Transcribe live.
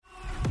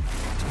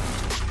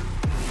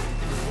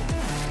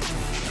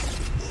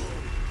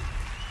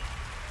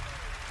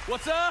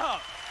What's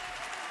up?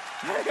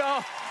 Hey,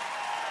 y'all.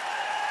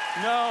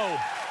 No.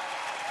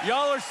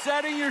 Y'all are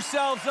setting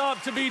yourselves up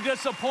to be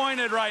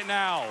disappointed right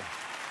now.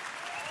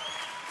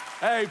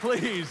 Hey,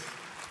 please.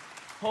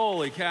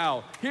 Holy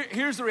cow.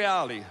 Here's the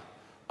reality.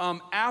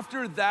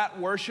 After that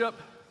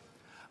worship,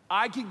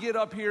 I could get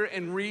up here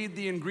and read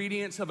the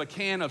ingredients of a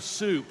can of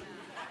soup,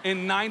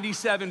 and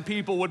 97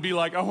 people would be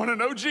like, I want to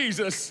know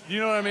Jesus. You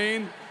know what I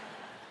mean?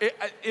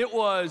 It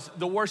was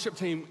the worship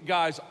team,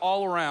 guys,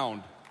 all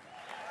around.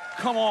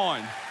 Come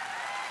on.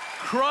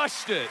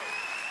 Crushed it.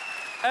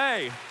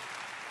 Hey.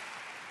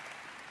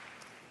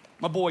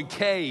 My boy,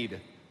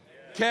 Cade.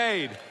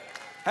 Cade.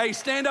 Hey,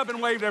 stand up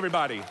and wave to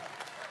everybody.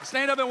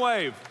 Stand up and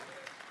wave.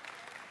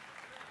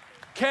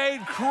 Cade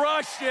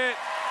crushed it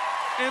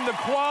in the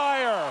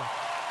choir.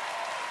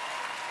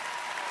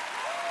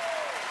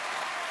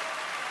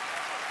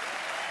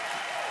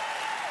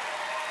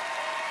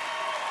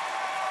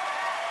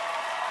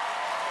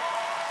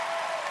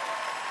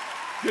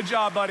 Good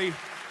job, buddy.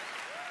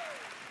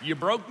 You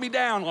broke me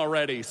down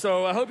already.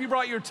 So I hope you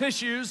brought your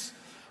tissues,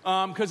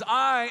 because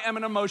I am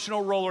an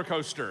emotional roller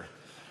coaster.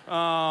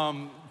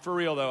 For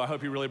real, though, I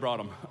hope you really brought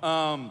them.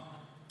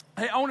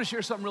 Hey, I want to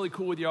share something really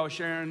cool with you. I was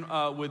sharing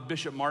with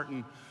Bishop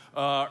Martin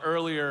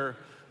earlier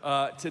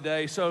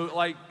today. So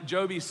like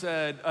Joby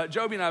said,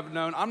 Joby and I have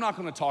known, I'm not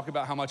going to talk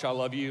about how much I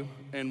love you,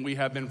 and we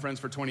have been friends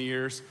for 20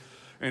 years.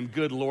 And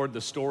good Lord,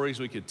 the stories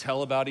we could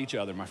tell about each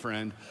other, my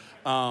friend.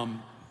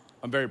 I'm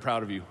very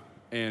proud of you.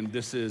 And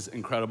this is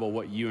incredible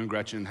what you and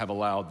Gretchen have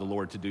allowed the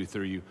Lord to do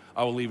through you.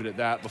 I will leave it at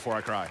that before I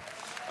cry.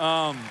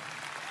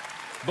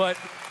 But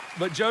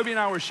Joby and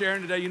I were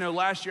sharing today, you know,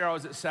 last year I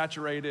was at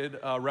Saturated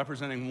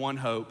representing One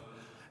Hope.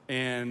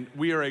 And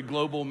we are a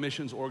global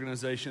missions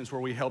organization where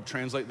we help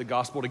translate the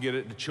gospel to get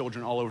it to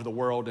children all over the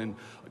world. And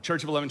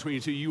Church of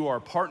 1122, you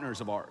are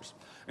partners of ours.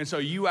 And so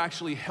you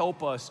actually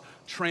help us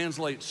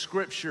translate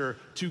scripture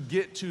to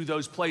get to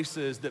those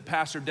places that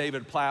Pastor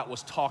David Platt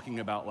was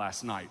talking about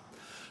last night.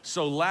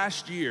 So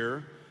last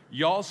year,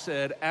 y'all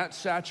said at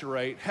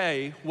Saturate,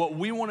 hey, what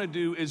we want to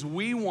do is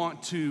we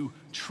want to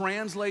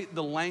translate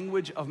the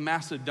language of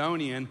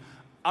Macedonian.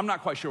 I'm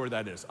not quite sure where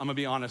that is. I'm going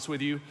to be honest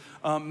with you.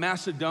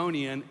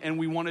 Macedonian, and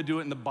we want to do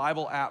it in the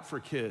Bible app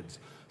for kids.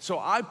 So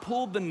I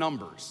pulled the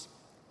numbers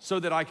so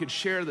that I could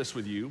share this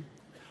with you.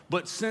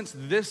 But since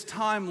this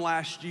time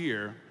last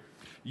year,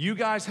 you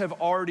guys have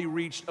already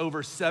reached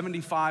over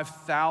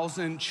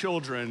 75,000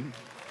 children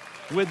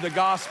with the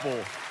gospel.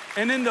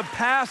 And in the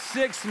past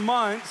 6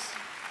 months,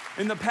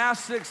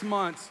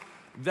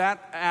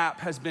 that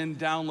app has been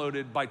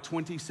downloaded by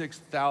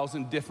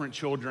 26,000 different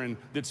children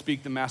that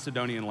speak the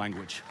Macedonian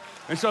language.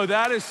 And so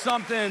that is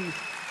something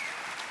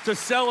to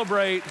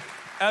celebrate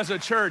as a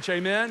church,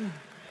 amen?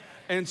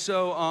 And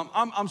so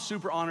I'm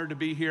super honored to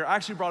be here. I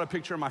actually brought a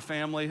picture of my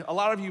family. A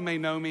lot of you may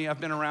know me.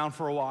 I've been around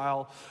for a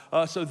while.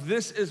 So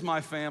this is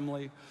my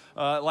family.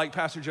 Like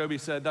Pastor Joby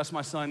said, that's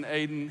my son,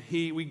 Aiden.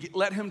 We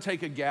let him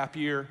take a gap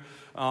year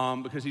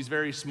because he's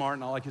very smart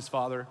and I like his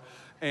father.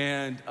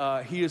 And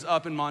he is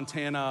up in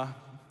Montana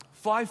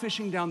fly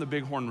fishing down the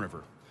Bighorn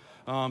River.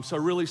 So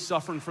really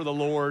suffering for the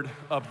Lord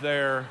up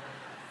there.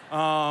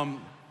 And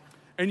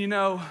you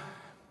know,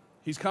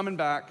 he's coming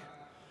back.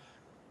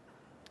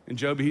 And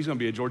Joby, he's gonna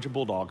be a Georgia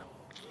Bulldog.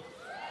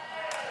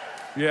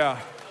 Yeah.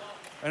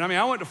 And I mean,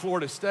 I went to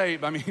Florida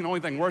State, but I mean, the only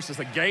thing worse is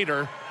a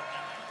gator,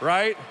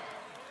 right?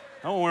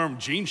 I don't wear them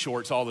jean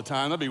shorts all the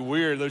time. That'd be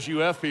weird, those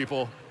UF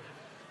people.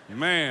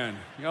 Man,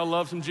 y'all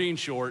love some jean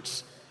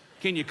shorts.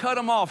 Can you cut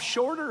them off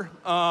shorter?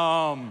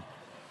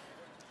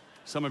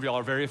 Some of y'all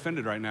are very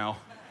offended right now.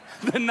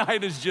 The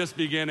night is just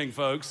beginning,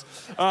 folks.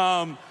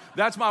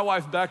 That's my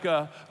wife,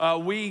 Becca.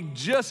 We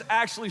just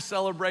actually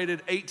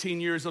celebrated 18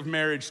 years of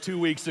marriage 2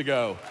 weeks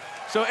ago.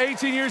 So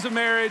 18 years of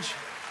marriage.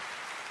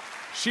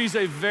 She's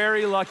a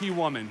very lucky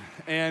woman.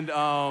 And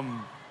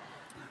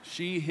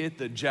she hit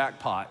the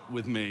jackpot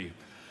with me.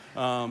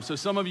 So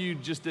some of you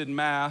just did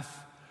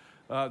math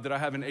that I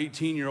have an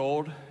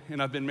 18-year-old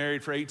and I've been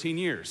married for 18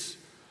 years.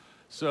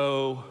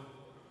 So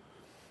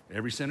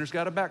every sinner's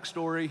got a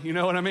backstory, you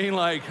know what I mean?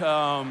 Like,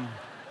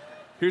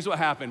 here's what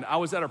happened. I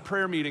was at a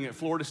prayer meeting at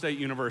Florida State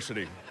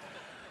University.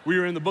 We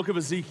were in the book of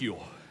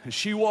Ezekiel, and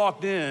she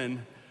walked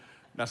in.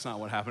 That's not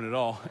what happened at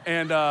all.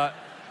 And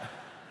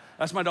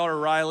that's my daughter,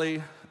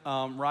 Riley.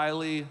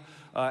 Riley,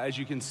 as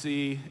you can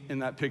see in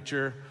that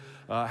picture,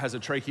 has a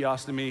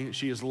tracheostomy.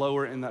 She is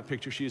lower in that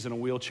picture. She is in a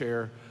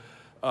wheelchair.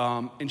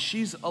 And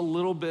she's a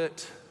little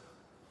bit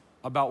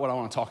about what I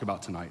want to talk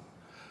about tonight.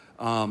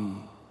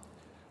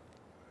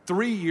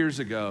 3 years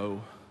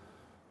ago,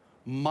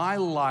 my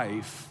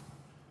life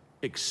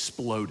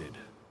exploded.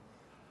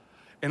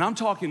 And I'm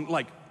talking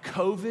like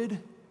COVID,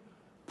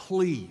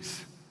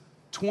 please.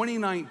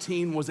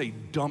 2019 was a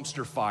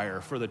dumpster fire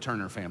for the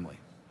Turner family.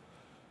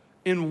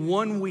 In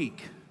 1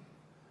 week,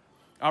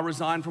 I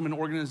resigned from an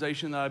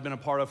organization that I've been a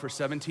part of for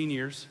 17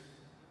 years.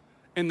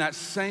 In that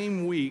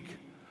same week,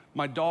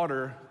 my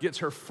daughter gets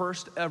her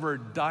first ever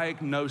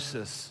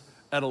diagnosis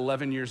at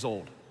 11 years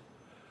old.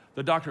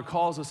 The doctor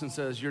calls us and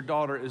says, your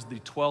daughter is the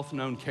 12th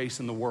known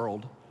case in the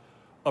world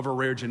of a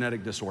rare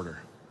genetic disorder.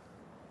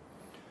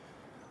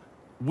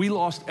 We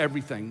lost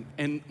everything,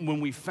 and when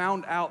we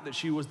found out that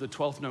she was the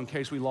 12th known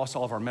case, we lost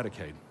all of our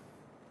Medicaid.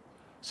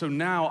 So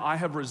now I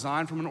have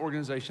resigned from an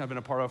organization I've been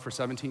a part of for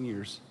 17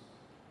 years,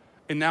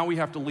 and now we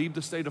have to leave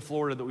the state of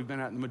Florida that we've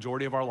been at the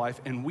majority of our life,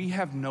 and we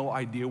have no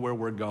idea where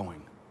we're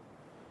going.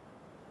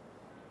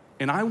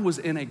 And I was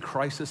in a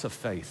crisis of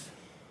faith.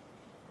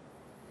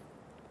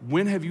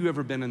 When have you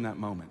ever been in that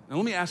moment? Now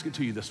let me ask it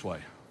to you this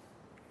way.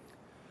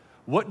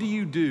 What do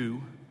you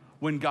do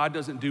when God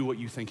doesn't do what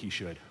you think he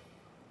should?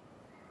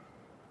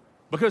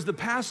 Because the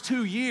past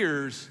 2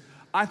 years,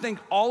 I think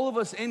all of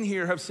us in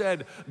here have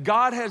said,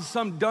 God has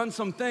done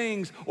some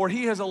things, or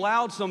he has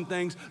allowed some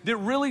things that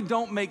really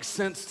don't make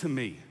sense to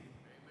me. Amen.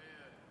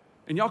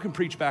 And y'all can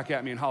preach back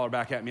at me and holler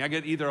back at me. I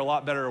get either a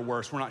lot better or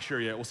worse. We're not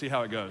sure yet. We'll see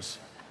how it goes.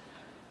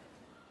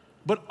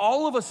 But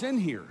all of us in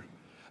here,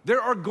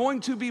 there are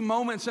going to be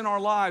moments in our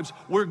lives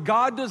where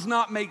God does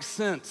not make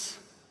sense.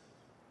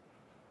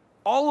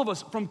 All of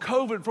us, from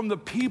COVID, from the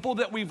people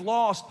that we've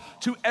lost,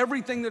 to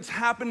everything that's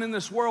happened in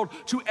this world,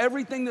 to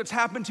everything that's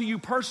happened to you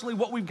personally,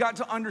 what we've got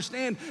to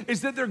understand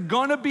is that there are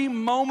gonna be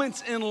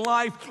moments in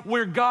life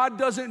where God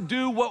doesn't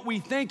do what we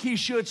think he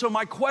should. So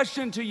my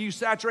question to you,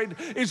 Saturated,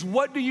 is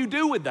what do you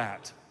do with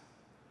that?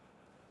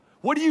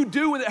 What do you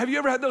do with it? Have you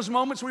ever had those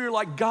moments where you're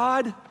like,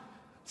 God,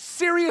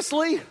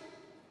 seriously?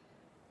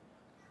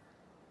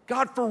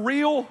 God, for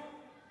real?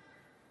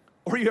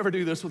 Or you ever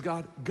do this with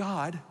God?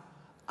 God,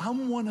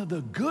 I'm one of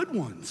the good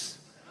ones.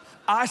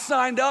 I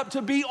signed up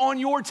to be on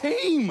your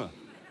team.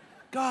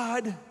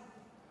 God.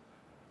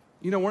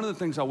 You know, one of the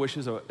things I wish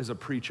as a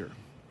preacher,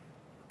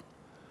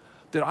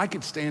 that I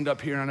could stand up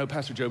here, and I know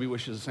Pastor Joby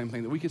wishes the same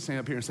thing, that we could stand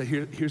up here and say,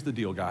 here's the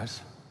deal,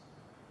 guys.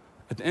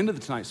 At the end of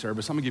the tonight's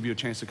service, I'm gonna give you a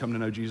chance to come to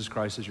know Jesus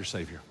Christ as your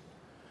Savior.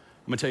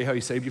 I'm gonna tell you how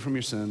he saved you from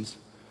your sins,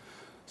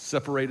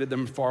 separated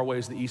them far away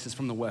as the east is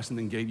from the west, and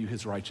then gave you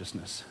his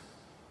righteousness.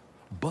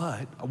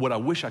 But what I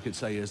wish I could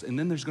say is, and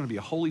then there's gonna be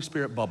a Holy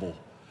Spirit bubble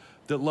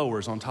that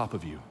lowers on top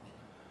of you,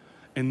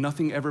 and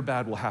nothing ever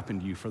bad will happen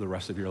to you for the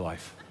rest of your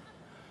life.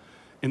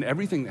 And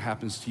everything that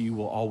happens to you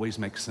will always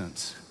make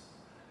sense.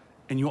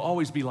 And you'll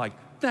always be like,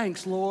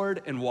 thanks,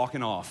 Lord, and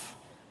walking off.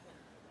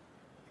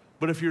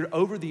 But if you're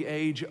over the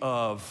age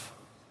of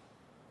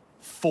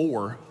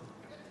 4,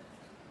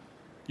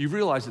 you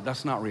realize that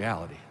that's not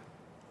reality.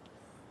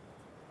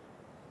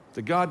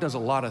 That God does a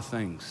lot of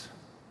things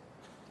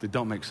that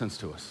don't make sense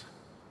to us.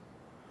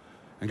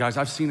 And guys,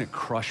 I've seen it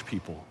crush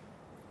people.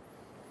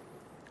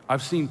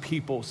 I've seen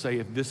people say,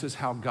 if this is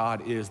how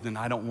God is, then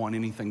I don't want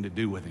anything to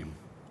do with him.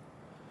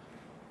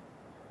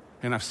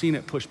 And I've seen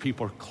it push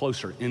people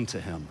closer into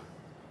him.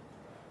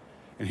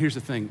 And here's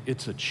the thing,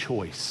 it's a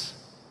choice.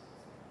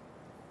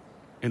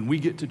 And we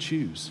get to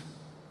choose.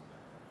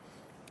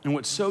 And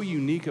what's so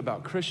unique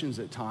about Christians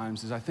at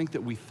times is I think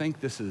that we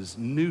think this is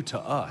new to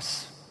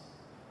us.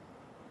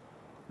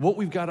 What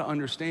we've got to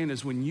understand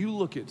is when you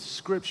look at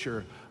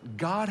Scripture,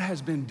 God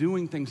has been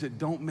doing things that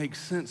don't make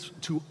sense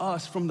to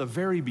us from the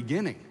very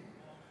beginning.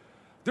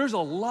 There's a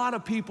lot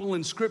of people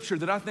in Scripture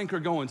that I think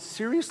are going,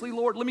 seriously,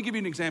 Lord? Let me give you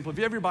an example. If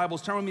you have your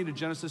Bibles, turn with me to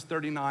Genesis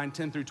 39,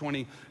 10 through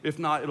 20. If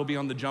not, it'll be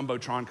on the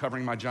Jumbotron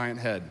covering my giant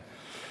head.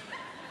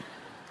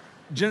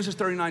 Genesis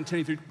 39,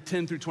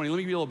 10 through 20. Let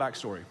me give you a little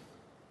backstory.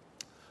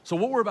 So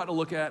what we're about to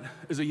look at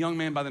is a young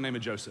man by the name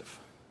of Joseph.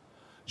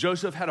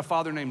 Joseph had a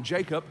father named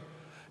Jacob.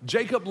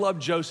 Jacob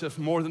loved Joseph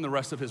more than the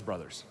rest of his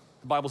brothers.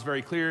 The Bible's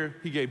very clear.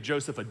 He gave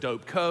Joseph a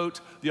dope coat.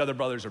 The other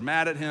brothers are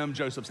mad at him.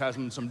 Joseph's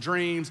having some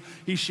dreams.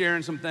 He's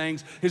sharing some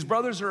things. His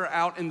brothers are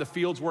out in the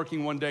fields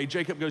working one day.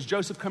 Jacob goes,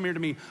 Joseph, come here to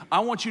me. I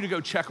want you to go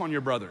check on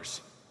your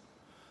brothers.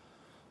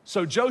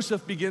 So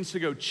Joseph begins to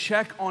go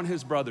check on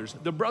his brothers.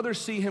 The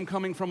brothers see him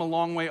coming from a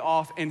long way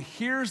off, and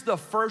here's the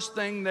first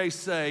thing they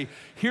say,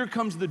 here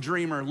comes the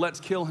dreamer,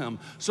 let's kill him.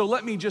 So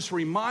let me just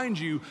remind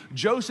you,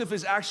 Joseph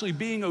is actually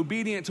being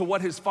obedient to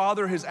what his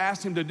father has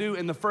asked him to do,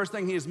 and the first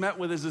thing he is met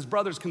with is his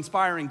brothers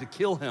conspiring to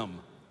kill him.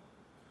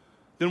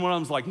 Then one of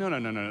them's like,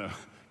 no,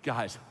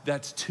 guys,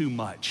 that's too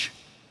much.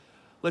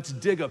 Let's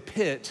dig a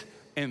pit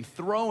and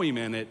throw him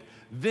in it.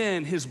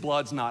 Then his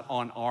blood's not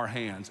on our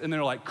hands. And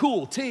they're like,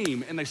 cool,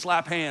 team. And they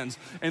slap hands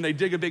and they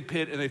dig a big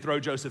pit and they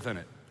throw Joseph in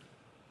it.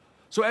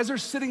 So as they're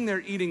sitting there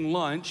eating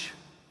lunch,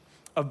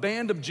 a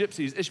band of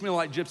gypsies,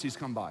 Ishmaelite gypsies,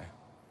 come by.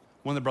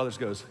 One of the brothers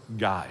goes,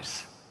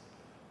 guys,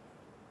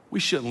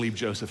 we shouldn't leave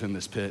Joseph in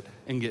this pit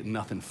and get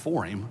nothing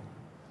for him.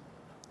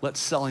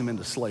 Let's sell him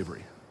into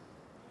slavery.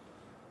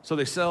 So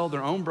they sell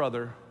their own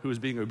brother, who is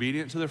being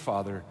obedient to their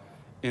father,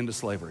 into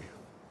slavery.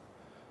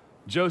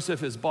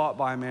 Joseph is bought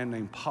by a man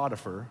named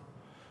Potiphar,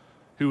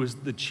 who is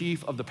the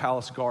chief of the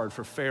palace guard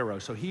for Pharaoh.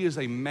 So he is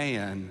a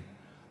man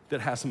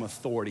that has some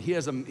authority. He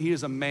is a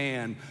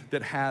man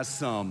that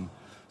has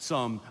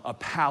a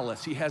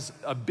palace. He has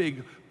a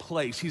big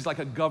place. He's like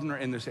a governor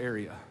in this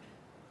area.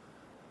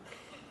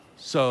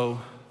 So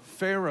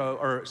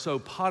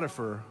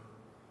Potiphar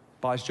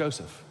buys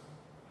Joseph.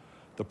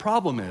 The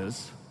problem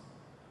is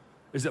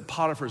that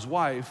Potiphar's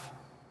wife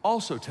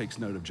also takes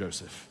note of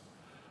Joseph.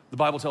 The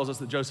Bible tells us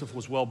that Joseph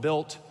was well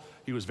built.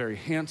 He was very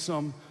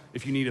handsome.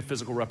 If you need a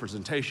physical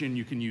representation,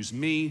 you can use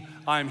me.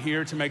 I'm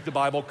here to make the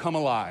Bible come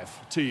alive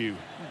to you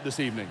this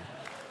evening.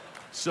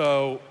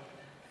 So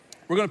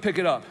we're gonna pick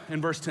it up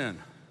in verse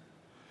 10.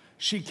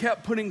 She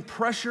kept putting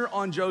pressure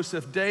on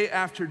Joseph day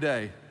after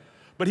day,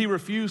 but he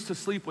refused to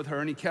sleep with her,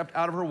 and he kept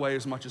out of her way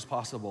as much as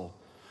possible.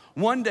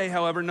 One day,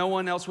 however, no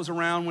one else was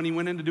around. When he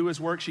went in to do his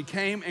work, she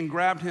came and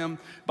grabbed him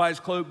by his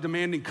cloak,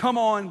 demanding, "Come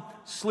on,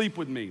 sleep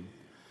with me."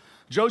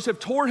 Joseph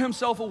tore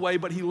himself away,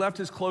 but he left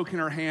his cloak in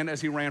her hand as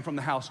he ran from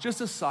the house.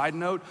 Just a side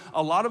note,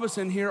 a lot of us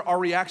in here, our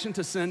reaction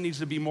to sin needs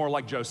to be more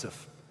like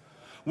Joseph.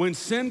 When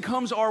sin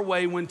comes our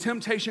way, when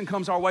temptation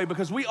comes our way,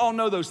 because we all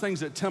know those things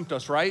that tempt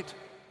us, right?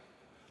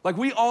 Like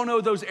we all know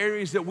those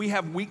areas that we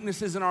have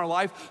weaknesses in our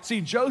life.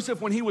 See,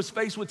 Joseph, when he was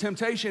faced with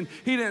temptation,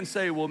 he didn't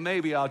say, well,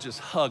 maybe I'll just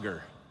hug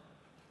her.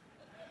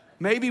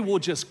 Maybe we'll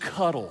just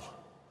cuddle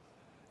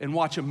and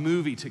watch a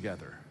movie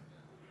together.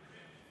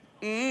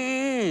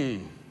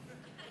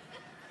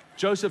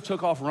 Joseph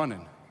took off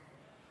running.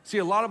 See,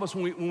 a lot of us,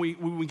 when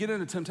we get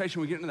into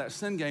temptation, we get into that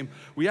sin game,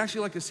 we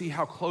actually like to see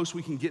how close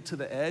we can get to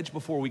the edge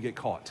before we get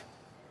caught.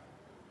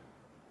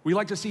 We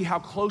like to see how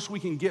close we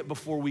can get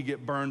before we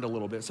get burned a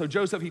little bit. So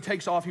Joseph, he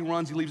takes off, he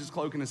runs, he leaves his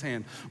cloak in his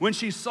hand. When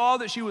she saw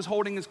that she was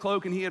holding his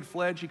cloak and he had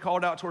fled, she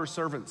called out to her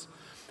servants.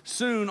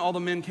 Soon all the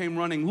men came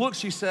running. "Look,"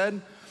 she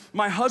said,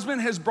 "my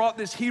husband has brought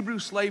this Hebrew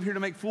slave here to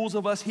make fools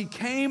of us. He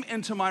came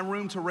into my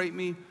room to rape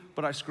me,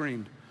 but I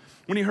screamed.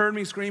 When he heard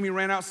me scream, he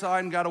ran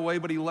outside and got away,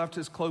 but he left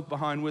his cloak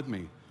behind with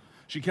me."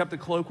 She kept the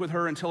cloak with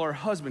her until her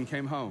husband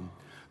came home.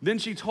 Then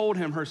she told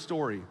him her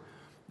story.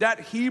 "That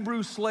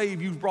Hebrew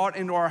slave you've brought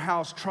into our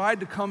house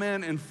tried to come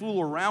in and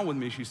fool around with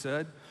me," she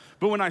said.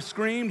 "But when I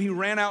screamed, he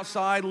ran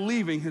outside,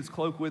 leaving his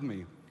cloak with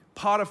me."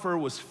 Potiphar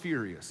was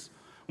furious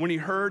when he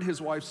heard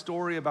his wife's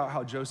story about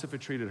how Joseph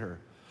had treated her.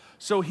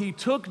 So he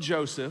took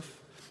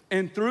Joseph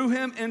and threw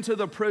him into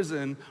the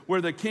prison where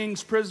the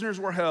king's prisoners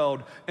were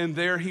held, and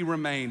there he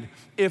remained.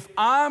 If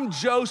I'm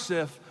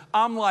Joseph,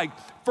 I'm like,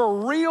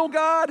 for real,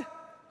 God?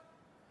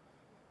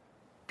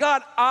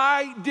 God,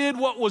 I did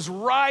what was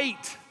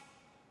right.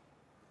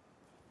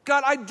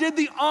 God, I did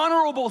the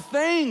honorable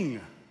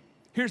thing.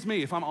 Here's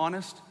me, if I'm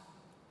honest,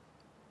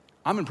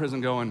 I'm in prison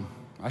going,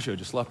 I should have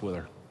just slept with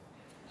her.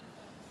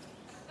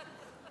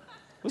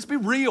 Let's be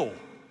real.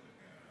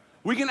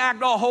 We can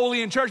act all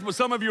holy in church, but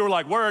some of you are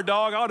like, word,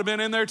 dog, I would have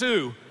been in there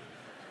too.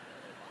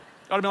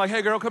 I would have been like,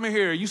 hey girl, come in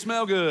here, you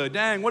smell good.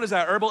 Dang, what is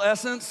that, herbal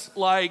essence?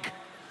 Like,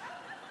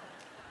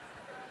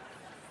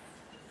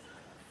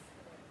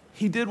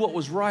 he did what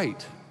was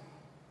right.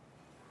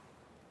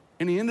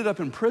 And he ended up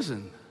in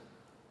prison.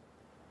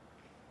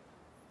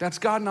 That's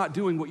God not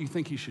doing what you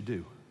think he should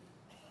do.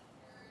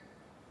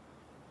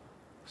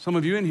 Some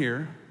of you in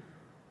here,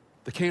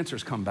 the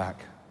cancer's come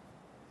back.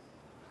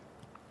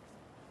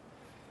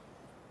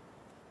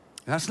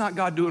 And that's not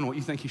God doing what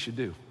you think he should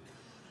do.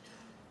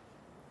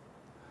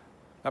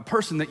 That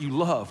person that you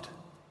loved,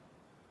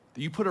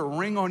 that you put a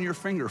ring on your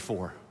finger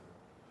for,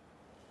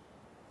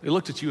 they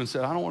looked at you and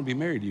said, I don't want to be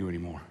married to you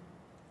anymore.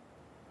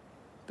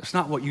 That's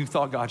not what you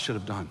thought God should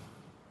have done.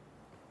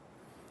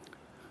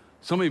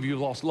 Some of you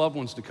lost loved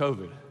ones to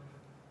COVID.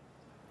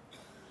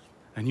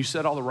 And you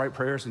said all the right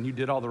prayers and you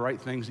did all the right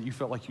things that you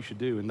felt like you should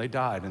do, and they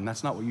died, and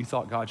that's not what you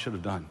thought God should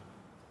have done.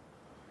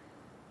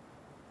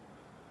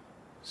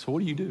 So what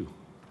do you do?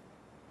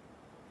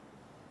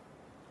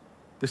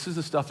 This is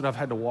the stuff that I've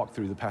had to walk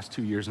through the past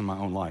 2 years in my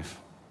own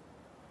life.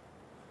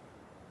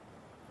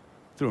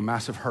 Through a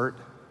massive hurt,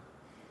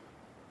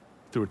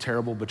 through a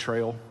terrible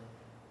betrayal,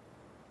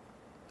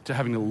 to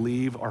having to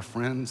leave our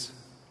friends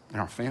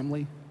and our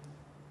family.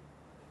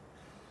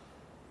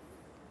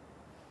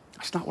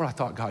 That's not what I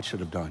thought God should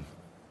have done.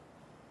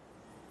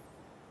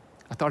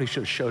 I thought he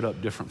should have showed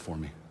up different for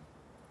me.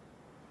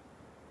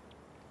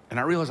 And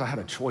I realized I had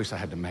a choice I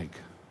had to make.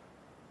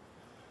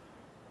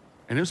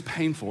 And it was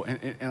painful.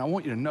 And I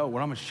want you to know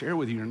what I'm gonna share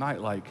with you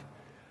tonight, like,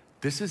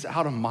 this is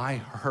out of my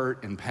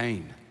hurt and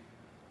pain.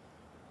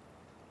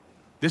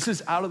 This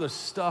is out of the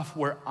stuff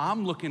where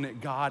I'm looking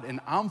at God and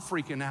I'm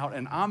freaking out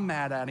and I'm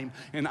mad at him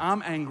and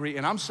I'm angry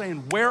and I'm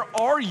saying, where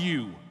are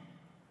you?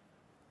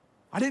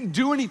 I didn't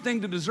do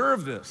anything to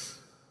deserve this.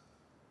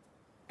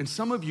 And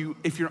some of you,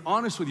 if you're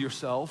honest with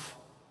yourself,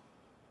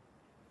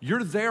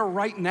 you're there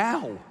right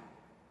now.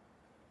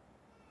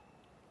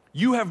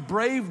 You have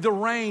braved the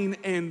rain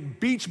and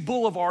Beach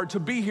Boulevard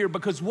to be here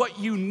because what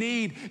you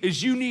need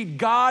is you need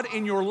God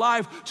in your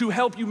life to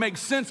help you make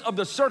sense of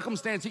the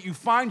circumstance that you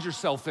find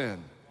yourself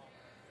in.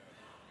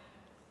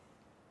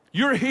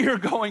 You're here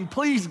going,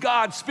 please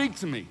God, speak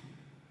to me.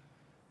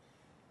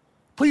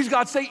 Please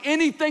God, say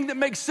anything that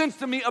makes sense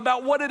to me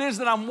about what it is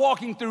that I'm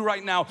walking through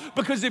right now,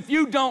 because if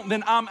you don't,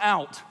 then I'm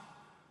out.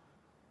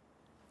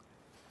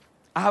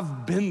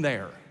 I've been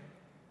there.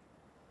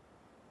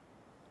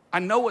 I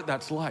know what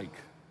that's like.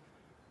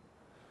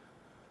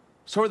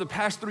 So over the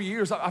past 3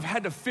 years, I've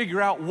had to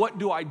figure out what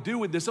do I do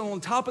with this. And on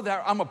top of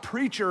that, I'm a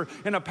preacher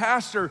and a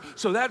pastor,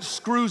 so that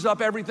screws up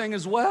everything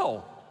as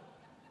well.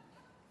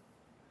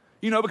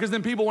 You know, because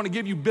then people want to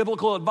give you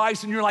biblical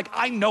advice and you're like,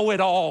 I know it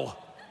all.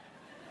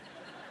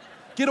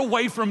 Get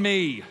away from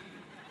me.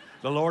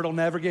 The Lord will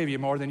never give you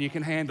more than you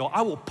can handle.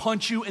 I will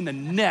punch you in the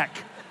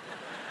neck.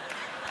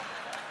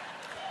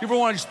 You ever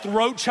want to just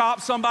throat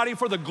chop somebody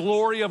for the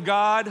glory of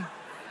God?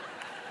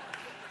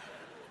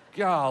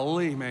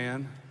 Golly,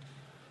 man.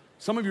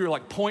 Some of you are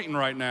like pointing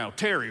right now.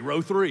 Terry,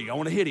 row 3, I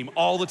want to hit him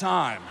all the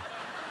time.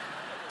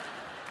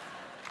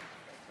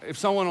 If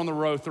someone on the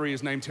row 3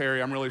 is named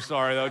Terry, I'm really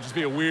sorry. That would just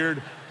be a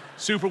weird,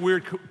 super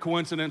weird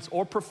coincidence,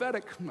 or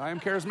prophetic. I am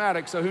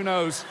charismatic, so who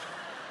knows?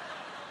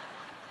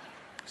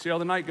 See how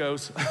the night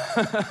goes.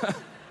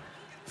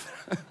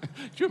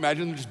 Could you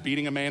imagine them just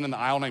beating a man in the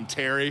aisle named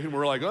Terry? And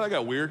we're like, oh, that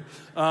got weird.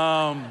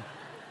 So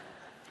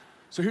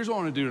here's what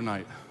I want to do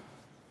tonight.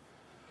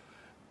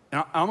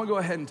 Now, I'm going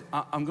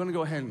to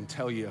go ahead and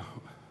tell you.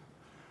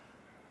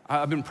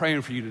 I've been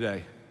praying for you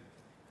today.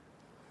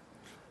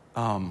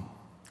 I'm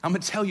going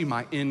to tell you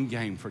my end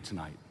game for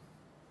tonight.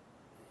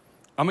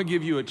 I'm going to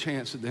give you a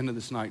chance at the end of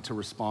this night to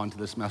respond to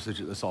this message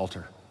at this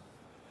altar.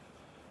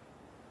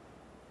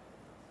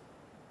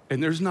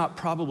 And there's not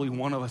probably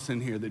one of us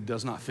in here that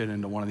does not fit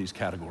into one of these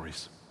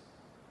categories.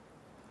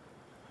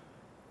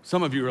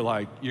 Some of you are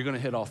like, you're going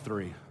to hit all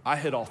 3. I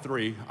hit all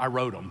 3. I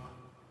wrote them.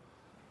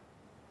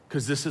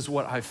 Because this is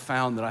what I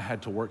found that I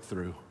had to work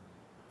through.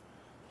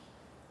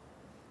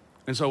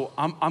 And so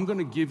I'm going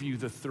to give you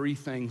the 3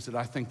 things that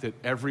I think that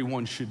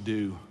everyone should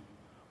do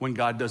when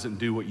God doesn't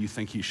do what you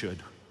think he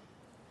should.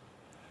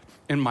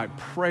 And my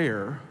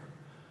prayer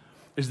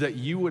is that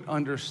you would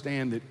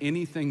understand that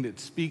anything that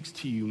speaks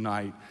to you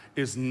tonight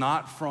is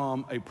not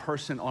from a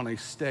person on a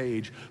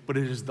stage, but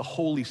it is the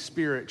Holy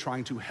Spirit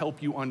trying to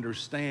help you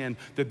understand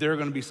that there are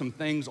going to be some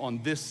things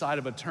on this side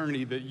of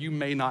eternity that you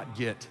may not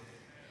get.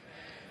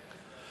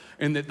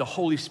 And that the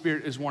Holy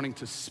Spirit is wanting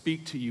to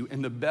speak to you.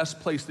 And the best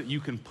place that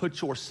you can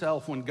put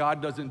yourself when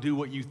God doesn't do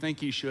what you think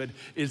he should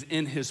is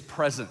in his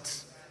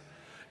presence.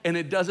 And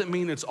it doesn't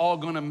mean it's all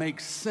gonna make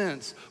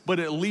sense,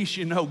 but at least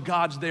you know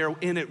God's there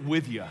in it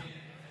with you.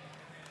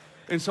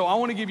 And so I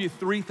wanna give you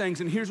 3 things,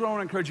 and here's what I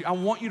wanna encourage you. I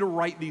want you to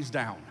write these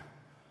down.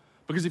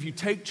 Because if you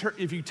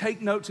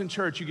take notes in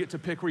church, you get to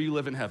pick where you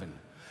live in heaven.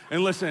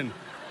 And listen,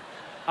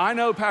 I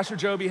know Pastor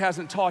Joby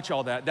hasn't taught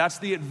y'all that. That's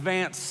the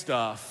advanced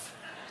stuff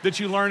that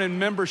you learn in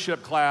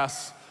membership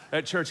class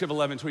at Church of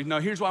 1120. No,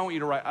 here's why I want you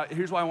to write.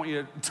 Here's why I want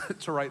you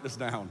to write this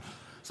down.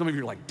 Some of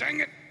you are like, dang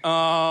it.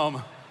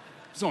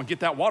 Just want to get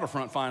that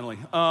waterfront finally.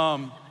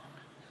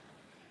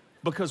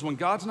 Because when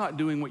God's not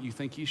doing what you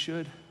think he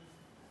should,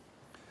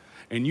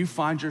 and you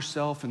find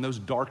yourself in those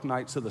dark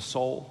nights of the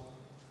soul,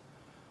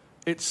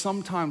 it's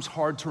sometimes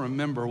hard to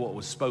remember what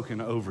was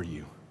spoken over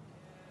you.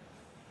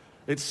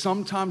 It's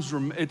sometimes,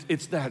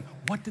 it's that,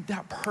 what did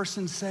that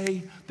person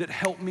say that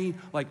helped me?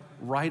 Like,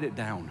 write it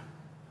down.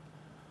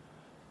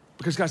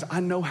 Because guys, I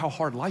know how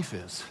hard life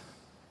is.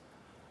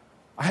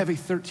 I have a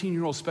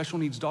 13-year-old special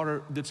needs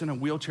daughter that's in a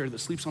wheelchair that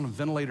sleeps on a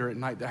ventilator at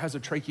night, that has a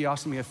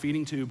tracheostomy, a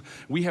feeding tube.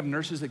 We have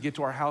nurses that get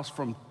to our house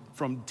from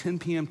 10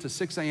 p.m. to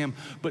 6 a.m.,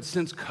 but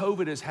since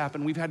COVID has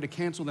happened, we've had to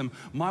cancel them.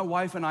 My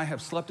wife and I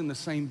have slept in the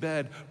same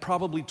bed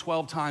probably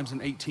 12 times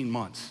in 18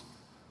 months.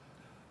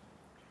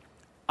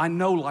 I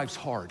know life's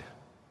hard.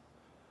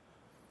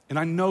 And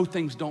I know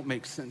things don't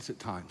make sense at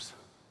times.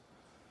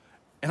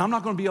 And I'm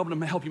not gonna be able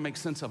to help you make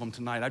sense of them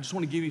tonight. I just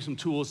wanna give you some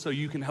tools so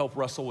you can help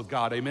wrestle with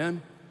God,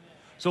 amen?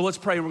 So let's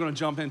pray, and we're gonna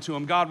jump into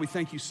them. God, we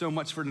thank you so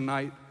much for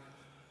tonight.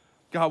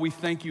 God, we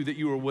thank you that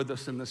you are with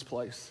us in this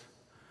place.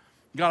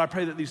 God, I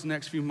pray that these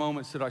next few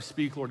moments that I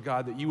speak, Lord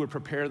God, that you would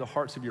prepare the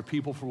hearts of your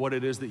people for what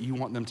it is that you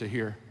want them to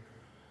hear.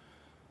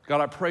 God,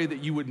 I pray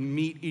that you would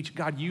meet each,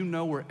 God, you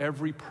know where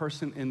every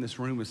person in this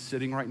room is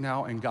sitting right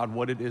now, and God,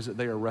 what it is that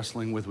they are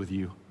wrestling with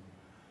you.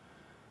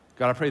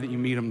 God, I pray that you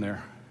meet them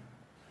there.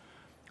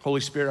 Holy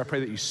Spirit, I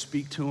pray that you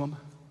speak to them,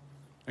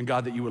 and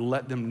God, that you would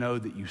let them know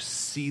that you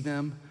see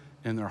them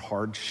in their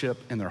hardship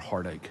and their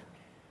heartache.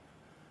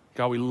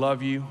 God, we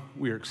love you.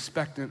 We are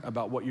expectant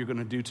about what you're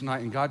gonna do tonight.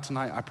 And God,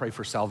 tonight, I pray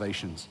for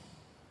salvations.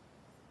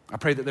 I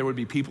pray that there would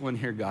be people in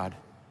here, God,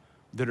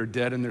 that are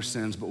dead in their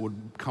sins, but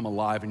would come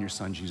alive in your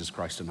son, Jesus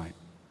Christ, tonight.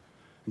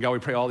 And God, we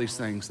pray all these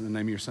things in the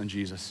name of your son,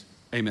 Jesus.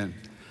 Amen.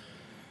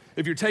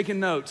 If you're taking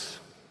notes,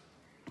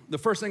 the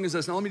first thing is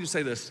this. Now, let me just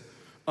say this.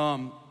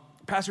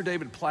 Pastor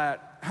David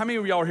Platt, how many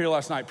of y'all were here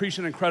last night? Preached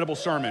an incredible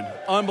sermon.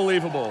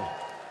 Unbelievable.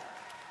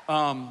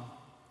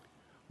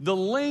 The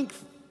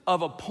length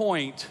of a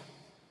point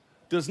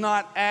does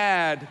not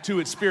add to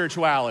its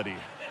spirituality,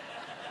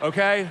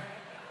 okay?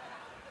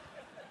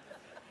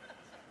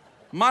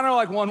 Mine are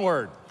like one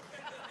word.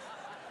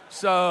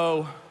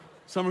 So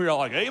some of you are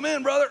like,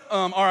 amen, brother.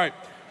 All right.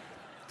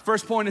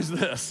 First point is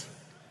this.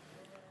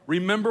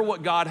 Remember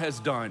what God has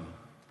done.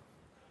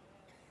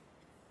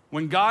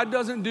 When God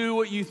doesn't do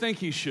what you think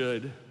he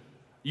should,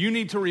 you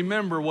need to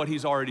remember what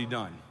he's already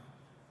done.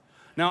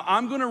 Now,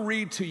 I'm gonna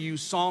read to you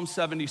Psalm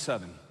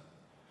 77,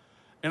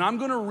 and I'm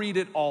gonna read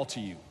it all to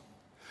you.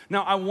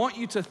 Now, I want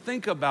you to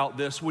think about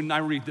this when I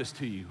read this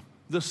to you.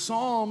 The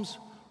Psalms,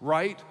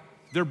 right,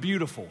 they're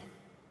beautiful.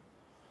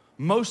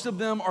 Most of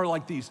them are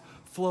like these,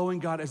 flowing,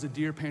 God, as a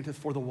deer panteth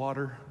for the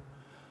water.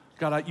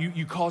 God,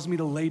 you cause me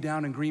to lay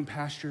down in green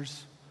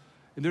pastures.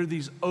 And there are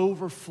these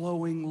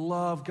overflowing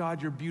love.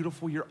 God, you're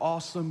beautiful, you're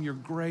awesome, you're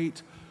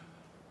great.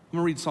 I'm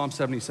gonna read Psalm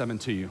 77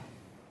 to you.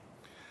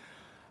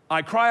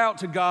 I cry out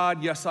to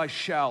God, yes, I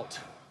shout.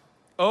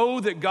 Oh,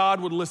 that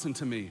God would listen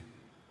to me.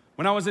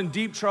 When I was in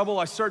deep trouble,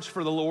 I searched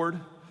for the Lord.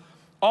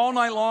 All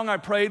night long I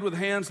prayed with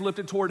hands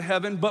lifted toward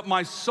heaven, but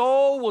my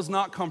soul was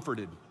not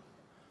comforted.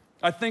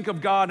 I think of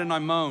God and I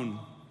moan,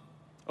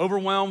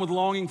 overwhelmed with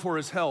longing for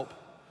his help.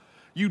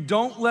 You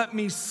don't let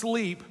me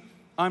sleep.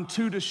 I'm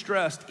too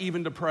distressed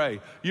even to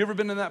pray. You ever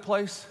been in that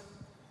place?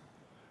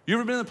 You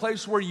ever been in a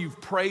place where you've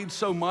prayed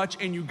so much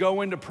and you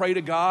go in to pray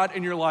to God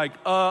and you're like,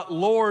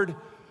 Lord,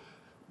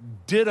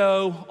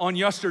 ditto on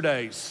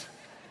yesterday's.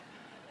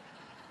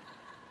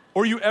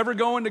 Or you ever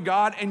go into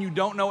God and you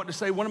don't know what to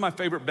say? One of my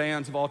favorite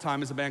bands of all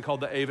time is a band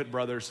called the Avett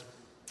Brothers.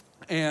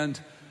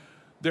 And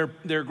their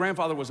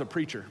grandfather was a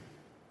preacher.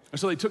 And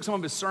so they took some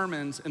of his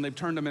sermons and they've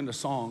turned them into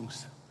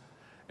songs.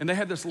 And they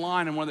had this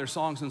line in one of their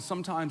songs, and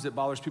sometimes it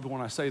bothers people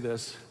when I say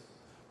this,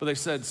 but they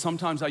said,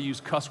 sometimes I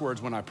use cuss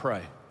words when I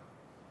pray.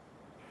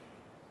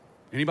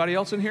 Anybody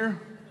else in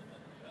here?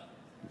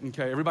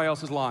 Okay, everybody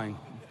else is lying.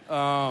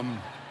 But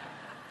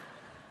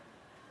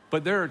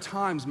there are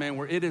times, man,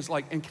 where it is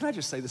like, and can I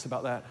just say this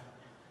about that?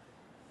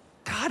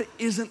 God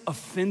isn't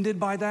offended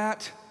by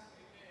that.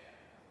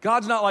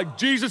 God's not like,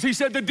 Jesus, he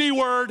said the D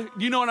word.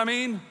 You know what I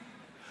mean?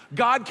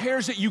 God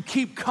cares that you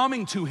keep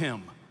coming to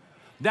him.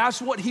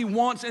 That's what he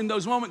wants in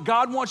those moments.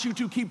 God wants you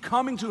to keep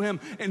coming to him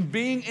and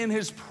being in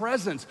his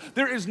presence.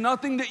 There is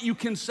nothing that you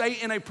can say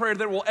in a prayer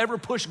that will ever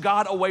push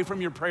God away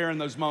from your prayer in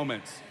those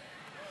moments.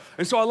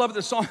 And so I love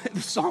the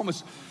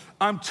psalmist,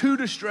 I'm too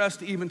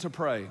distressed even to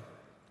pray.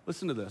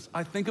 Listen to this.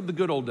 I think of the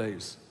good old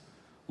days,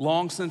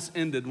 long since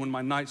ended, when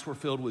my nights were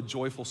filled with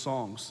joyful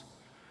songs.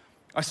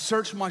 I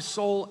search my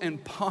soul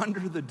and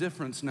ponder the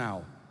difference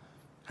now.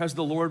 Has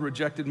the Lord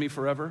rejected me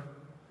forever?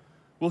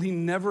 Will he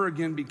never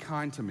again be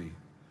kind to me?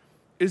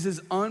 Is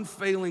his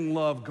unfailing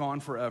love gone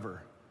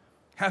forever?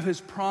 Have his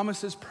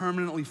promises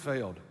permanently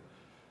failed?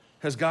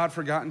 Has God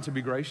forgotten to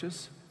be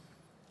gracious?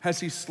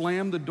 Has he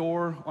slammed the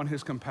door on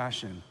his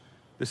compassion?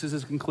 This is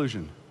his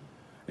conclusion,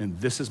 and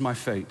this is my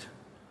fate.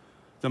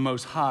 The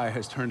Most High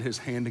has turned his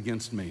hand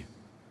against me.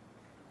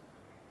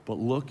 But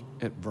look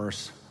at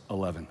verse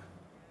 11.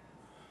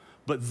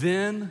 But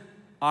then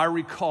I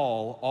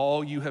recall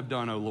all you have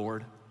done, O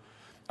Lord.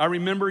 I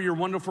remember your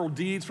wonderful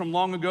deeds from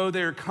long ago.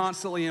 They are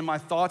constantly in my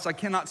thoughts. I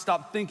cannot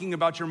stop thinking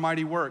about your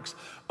mighty works.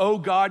 Oh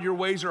God, your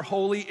ways are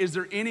holy. Is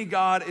there any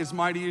God as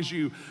mighty as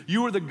you?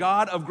 You are the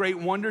God of great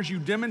wonders. You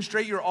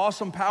demonstrate your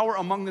awesome power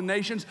among the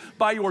nations.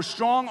 By your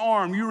strong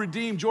arm, you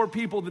redeemed your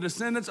people, the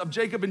descendants of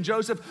Jacob and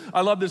Joseph. I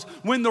love this.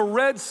 When the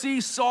Red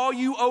Sea saw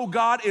you, oh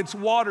God, its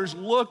waters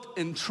looked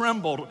and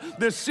trembled.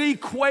 The sea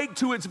quaked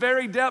to its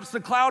very depths.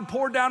 The cloud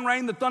poured down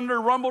rain. The thunder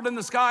rumbled in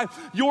the sky.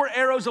 Your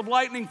arrows of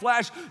lightning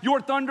flashed.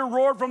 Your thunder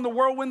roared from the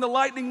whirlwind. The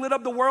lightning lit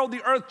up the world.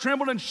 The earth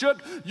trembled and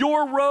shook.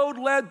 Your road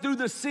led through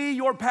the sea.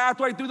 Your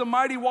pathway through the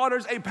mighty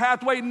waters, a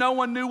pathway no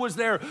one knew was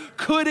there.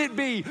 Could it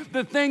be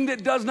the thing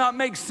that does not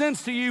make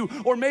sense to you,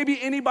 or maybe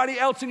anybody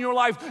else in your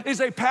life, is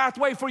a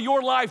pathway for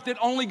your life that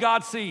only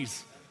God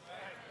sees?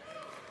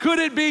 Could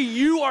it be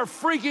you are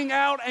freaking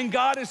out and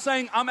God is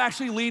saying, I'm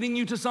actually leading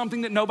you to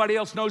something that nobody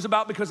else knows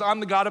about because I'm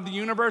the God of the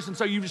universe, and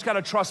so you just got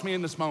to trust me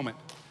in this moment?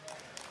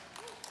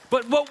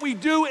 But what we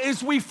do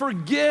is we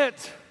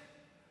forget.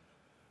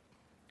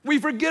 We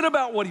forget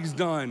about what he's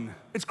done.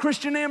 It's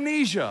Christian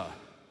amnesia.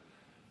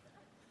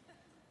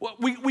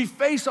 We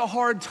face a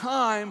hard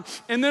time,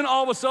 and then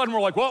all of a sudden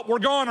we're like, well, we're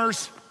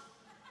goners.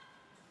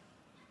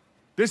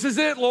 This is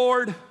it,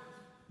 Lord.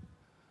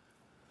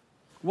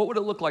 What would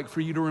it look like for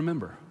you to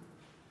remember?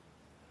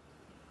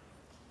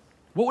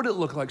 What would it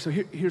look like? So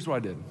here's what I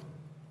did.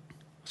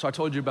 So I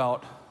told you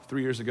about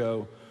 3 years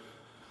ago,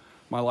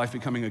 my life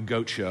becoming a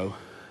goat show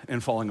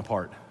and falling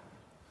apart.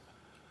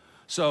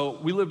 So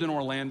we lived in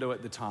Orlando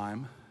at the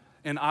time,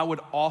 and I would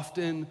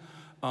often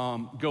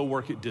go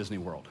work at Disney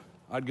World.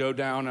 I'd go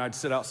down and I'd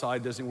sit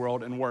outside Disney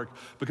World and work,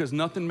 because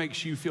nothing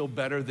makes you feel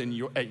better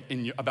than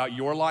about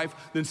your life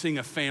than seeing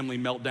a family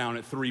melt down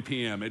at 3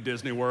 p.m. at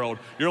Disney World.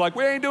 You're like,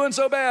 we ain't doing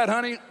so bad,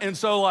 honey. And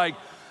so like,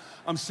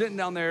 I'm sitting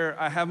down there,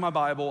 I have my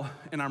Bible,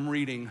 and I'm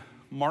reading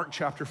Mark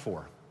chapter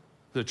 4.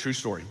 It's a true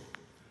story,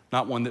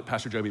 not one that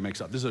Pastor Joby makes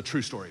up. This is a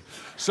true story.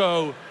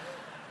 So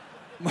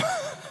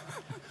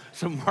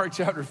Mark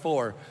chapter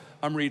 4,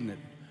 I'm reading it.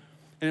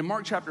 And in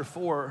Mark chapter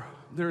 4,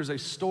 there is a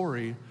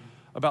story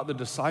about the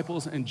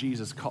disciples and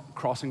Jesus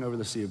crossing over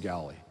the Sea of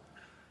Galilee.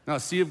 Now,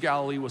 the Sea of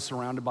Galilee was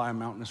surrounded by a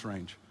mountainous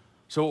range.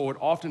 So what would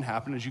often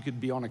happen is you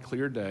could be on a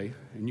clear day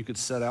and you could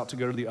set out to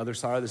go to the other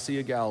side of the Sea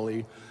of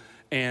Galilee,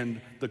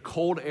 and the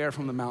cold air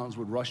from the mountains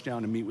would rush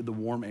down and meet with the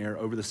warm air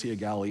over the Sea of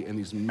Galilee, and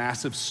these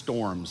massive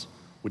storms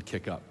would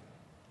kick up.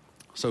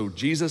 So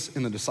Jesus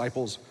and the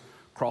disciples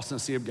crossing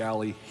the Sea of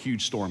Galilee,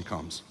 huge storm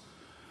comes.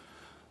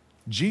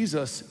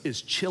 Jesus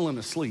is chilling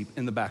asleep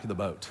in the back of the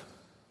boat.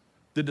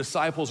 The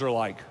disciples are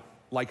like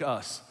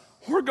us.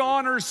 We're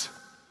goners.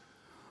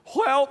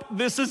 Help,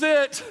 this is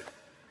it.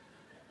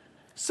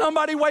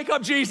 Somebody wake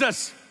up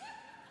Jesus.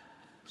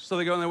 So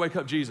they go and they wake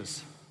up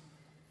Jesus.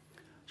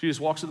 Jesus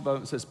walks to the boat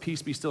and says,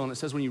 peace be still. And it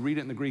says when you read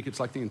it in the Greek, it's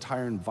like the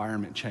entire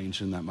environment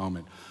changed in that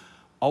moment.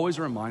 Always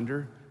a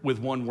reminder, with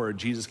one word,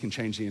 Jesus can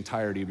change the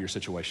entirety of your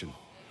situation.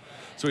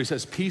 So he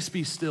says, peace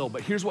be still.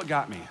 But here's what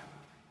got me.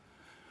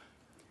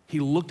 He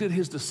looked at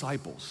his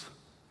disciples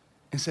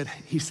and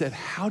he said,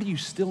 how do you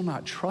still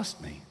not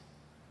trust me?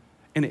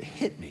 And it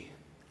hit me.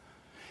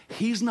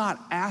 He's not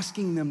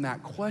asking them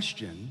that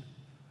question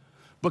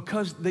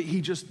because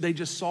they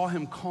just saw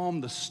him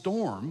calm the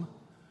storm.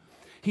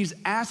 He's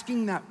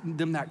asking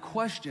them that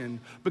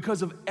question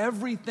because of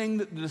everything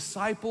that the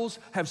disciples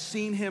have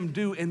seen him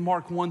do in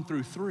Mark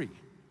 1-3.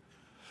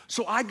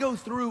 So I go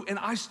through and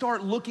I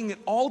start looking at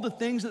all the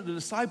things that the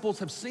disciples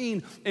have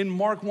seen in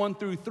Mark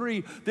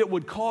 1-3 that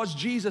would cause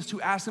Jesus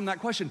to ask them that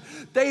question.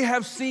 They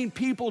have seen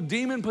people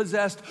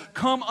demon-possessed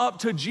come up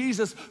to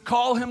Jesus,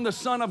 call him the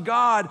Son of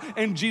God,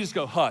 and Jesus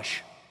go,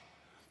 hush.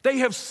 They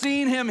have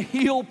seen him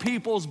heal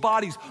people's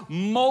bodies,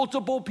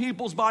 multiple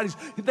people's bodies.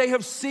 They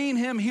have seen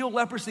him heal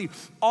leprosy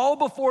all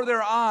before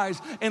their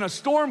eyes, and a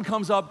storm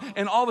comes up,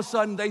 and all of a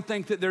sudden they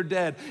think that they're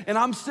dead. And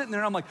I'm sitting there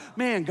and I'm like,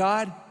 man,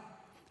 God,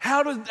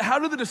 how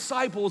do the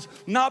disciples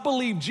not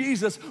believe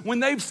Jesus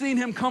when they've seen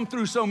him come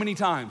through so many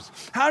times?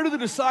 How do the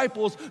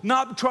disciples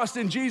not trust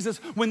in Jesus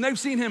when they've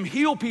seen him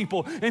heal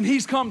people and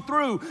he's come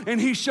through and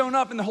he's shown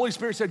up and the Holy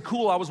Spirit said,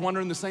 cool, I was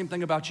wondering the same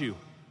thing about you.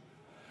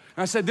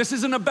 And I said, this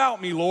isn't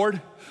about me,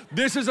 Lord.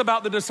 This is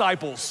about the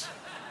disciples.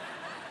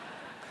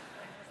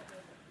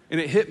 And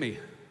it hit me.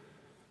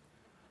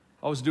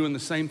 I was doing the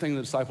same thing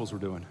the disciples were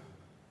doing.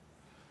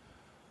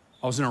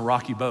 I was in a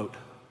rocky boat.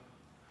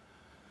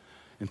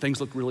 And things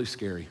look really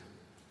scary.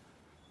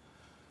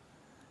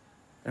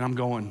 And I'm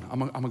going,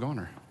 I'm a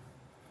goner.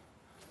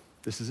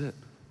 This is it.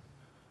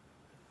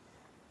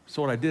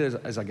 So what I did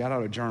is I got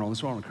out a journal. This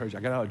is what I want to encourage you.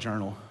 I got out a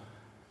journal.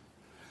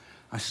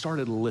 I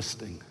started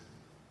listing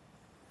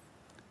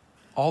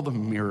all the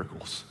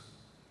miracles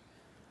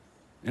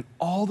and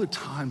all the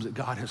times that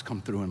God has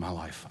come through in my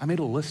life. I made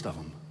a list of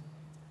them.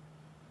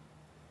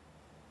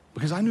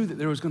 Because I knew that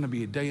there was going to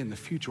be a day in the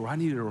future where I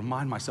needed to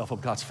remind myself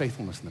of God's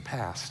faithfulness in the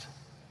past.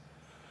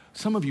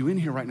 Some of you in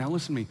here right now,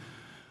 listen to me.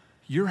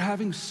 You're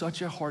having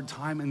such a hard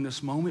time in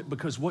this moment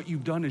because what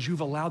you've done is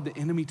you've allowed the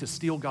enemy to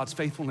steal God's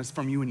faithfulness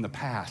from you in the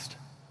past.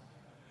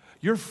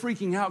 You're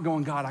freaking out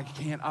going, God, I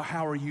can't,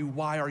 how are you,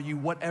 why are you,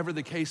 whatever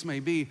the case may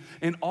be.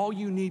 And all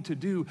you need to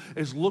do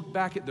is look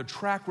back at the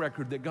track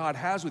record that God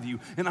has with you.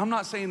 And I'm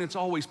not saying it's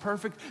always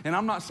perfect, and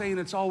I'm not saying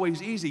it's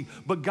always easy,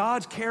 but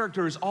God's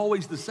character is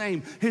always the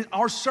same.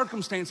 Our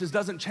circumstances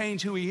doesn't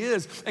change who he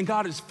is, and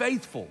God is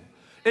faithful.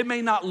 It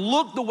may not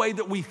look the way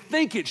that we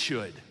think it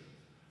should,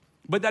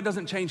 but that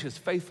doesn't change his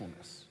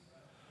faithfulness.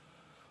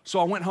 So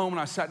I went home and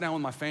I sat down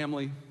with my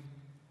family.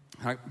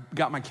 I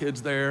got my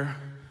kids there.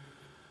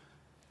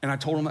 And I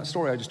told them that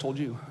story I just told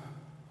you.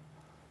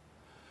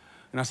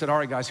 And I said, all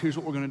right, guys, here's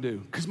what we're gonna do.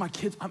 Because my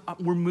kids,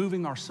 we're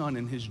moving our son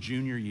in his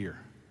junior year.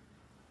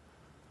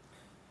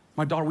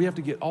 My daughter, we have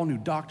to get all new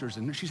doctors,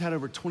 and she's had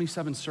over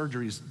 27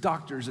 surgeries,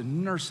 doctors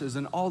and nurses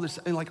and all this,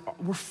 and like,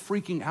 we're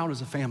freaking out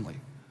as a family.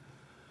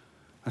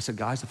 I said,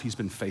 guys, if he's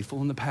been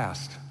faithful in the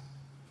past,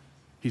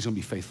 he's gonna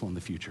be faithful in the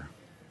future.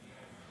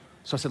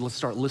 So I said, let's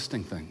start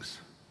listing things.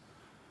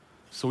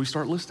 So we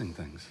start listing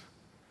things.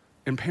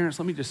 And parents,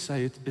 let me just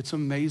say, it's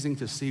amazing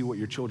to see what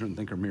your children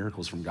think are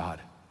miracles from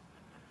God.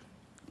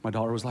 My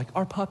daughter was like,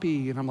 our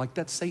puppy. And I'm like,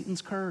 that's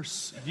Satan's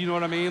curse. Do you know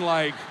what I mean?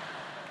 Like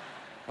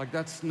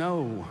that's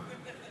no.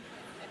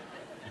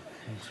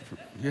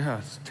 Yeah,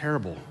 it's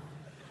terrible.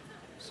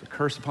 It's a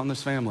curse upon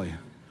this family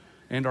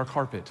and our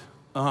carpet.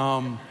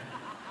 But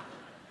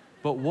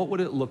what would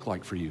it look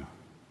like for you?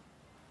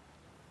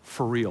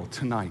 For real,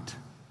 tonight,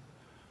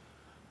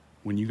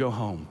 when you go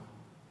home,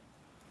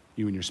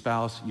 you and your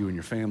spouse, you and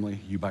your family,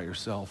 you by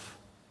yourself,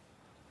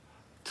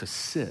 to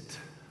sit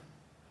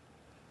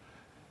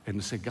and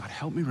to say, God,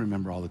 help me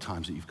remember all the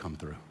times that you've come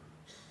through.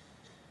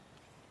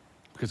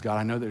 Because God,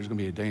 I know there's gonna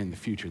be a day in the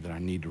future that I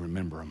need to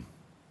remember them.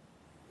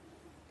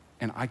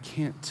 And I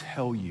can't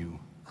tell you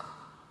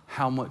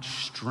how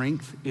much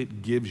strength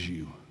it gives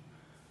you.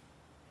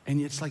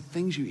 And it's like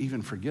things you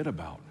even forget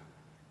about.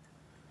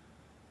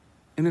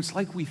 And it's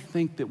like we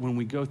think that when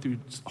we go through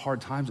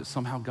hard times that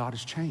somehow God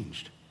has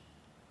changed,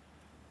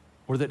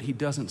 or that he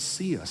doesn't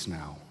see us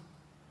now.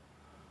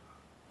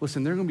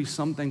 Listen, there are gonna be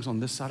some things on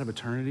this side of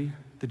eternity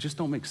that just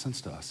don't make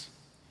sense to us.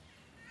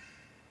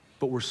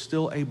 But we're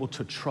still able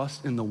to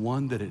trust in the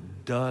one that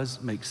it does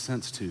make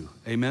sense to.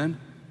 Amen?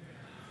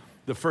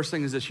 The first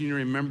thing is this: you need to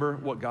remember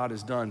what God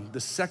has done.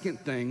 The second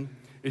thing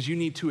is you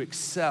need to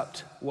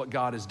accept what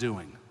God is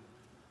doing.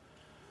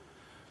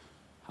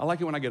 I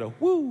like it when I get a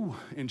woo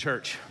in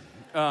church.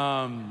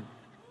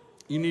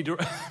 You need to,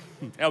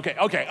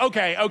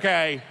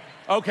 okay.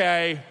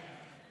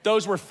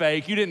 Those were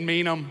fake. You didn't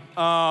mean them.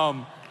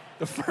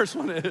 The first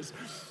one is,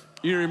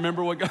 you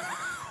remember what God...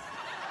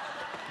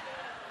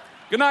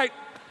 Good night.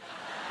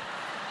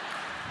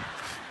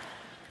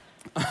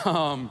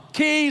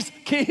 Keys.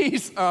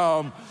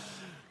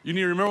 You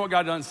need to remember what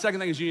God done. Second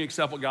thing is you need to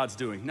accept what God's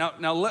doing.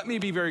 Now let me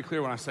be very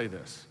clear when I say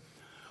this.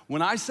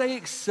 When I say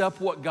accept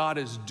what God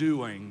is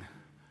doing,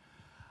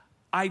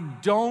 I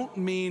don't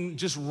mean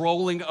just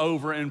rolling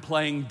over and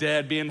playing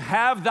dead, being,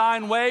 have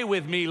thine way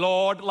with me,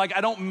 Lord. Like,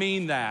 I don't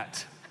mean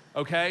that,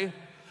 okay?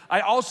 I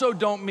also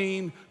don't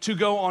mean to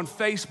go on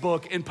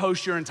Facebook and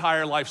post your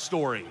entire life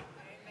story,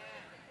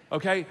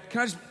 okay?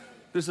 This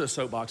is a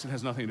soapbox. It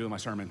has nothing to do with my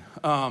sermon.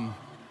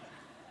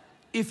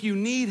 If you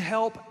need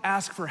help,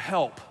 ask for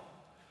help.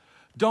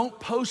 Don't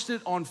post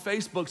it on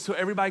Facebook so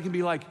everybody can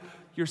be like,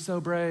 you're so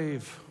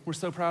brave. We're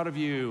so proud of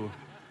you.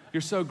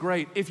 You're so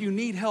great. If you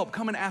need help,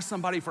 come and ask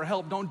somebody for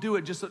help. Don't do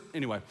it just,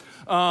 anyway.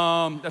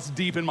 That's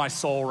deep in my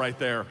soul right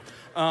there.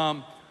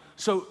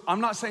 So I'm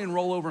not saying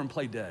roll over and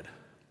play dead,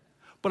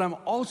 but I'm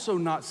also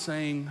not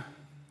saying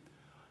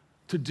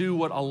to do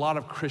what a lot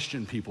of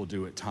Christian people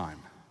do at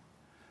times,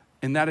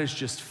 and that is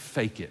just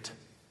fake it.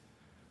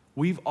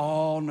 We've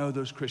all know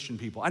those Christian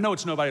people. I know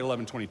it's nobody at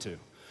 1122.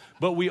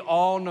 But we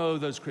all know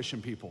those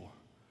Christian people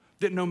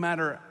that no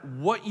matter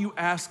what you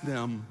ask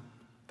them,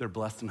 they're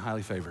blessed and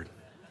highly favored.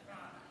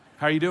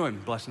 How are you doing?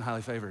 Blessed and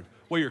highly favored.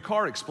 Well, your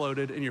car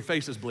exploded and your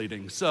face is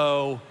bleeding,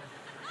 so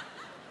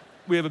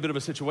we have a bit of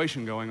a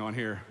situation going on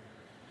here.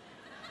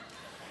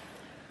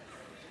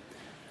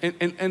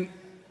 And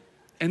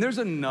there's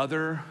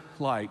another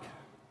lie,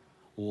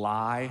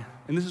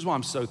 and this is why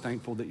I'm so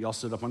thankful that y'all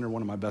sit up under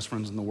one of my best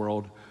friends in the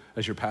world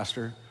as your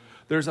pastor.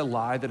 There's a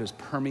lie that has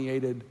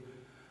permeated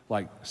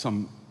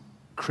some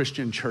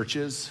Christian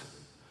churches.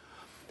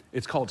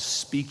 It's called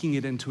speaking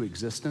it into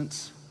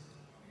existence.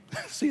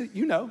 See,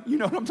 you know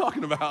what I'm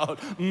talking about.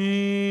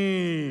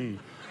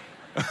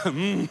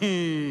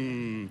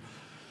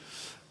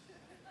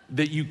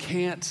 That you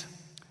can't,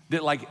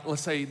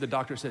 let's say the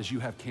doctor says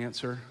you have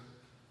cancer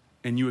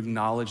and you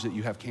acknowledge that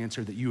you have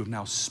cancer, that you have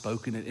now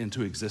spoken it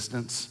into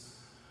existence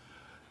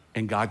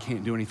and God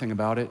can't do anything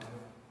about it.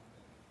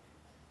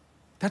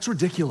 That's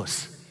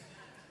ridiculous.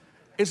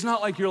 It's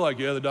not like you're like,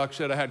 yeah, the doctor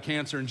said I had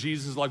cancer, and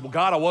Jesus is like, well,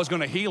 God, I was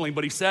gonna heal him,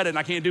 but he said it, and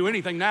I can't do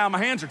anything now. My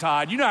hands are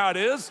tied. You know how it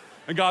is.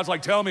 And God's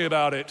like, tell me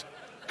about it.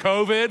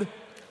 COVID,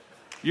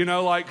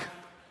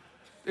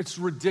 it's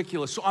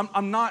ridiculous. So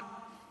I'm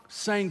not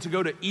saying to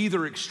go to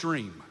either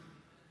extreme,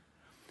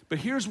 but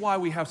here's why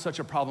we have such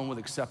a problem with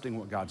accepting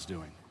what God's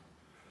doing.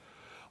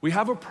 We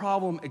have a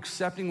problem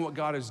accepting what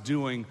God is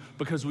doing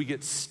because we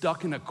get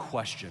stuck in a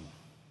question.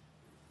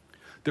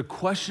 The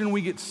question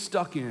we get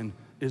stuck in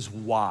is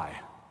why?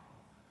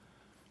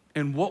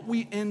 And what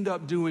we end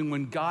up doing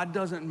when God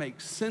doesn't make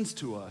sense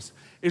to us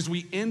is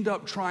we end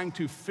up trying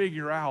to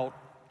figure out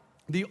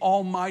the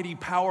almighty,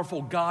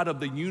 powerful God of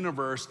the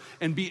universe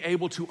and be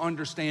able to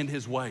understand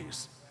his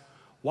ways.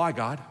 Why,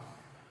 God?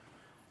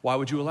 Why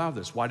would you allow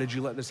this? Why did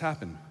you let this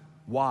happen?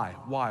 Why?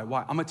 I'm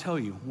gonna tell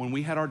you, when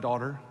we had our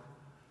daughter,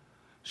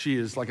 she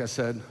is, like I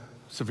said,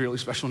 severely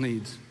special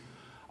needs.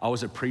 I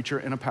was a preacher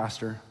and a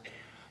pastor.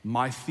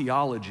 My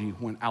theology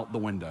went out the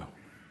window.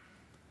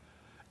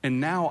 And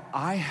now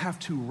I have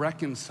to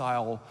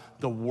reconcile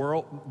the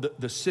world,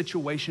 the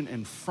situation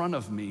in front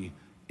of me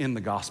in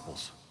the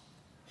Gospels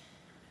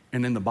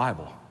and in the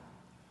Bible.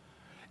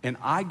 And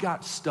I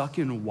got stuck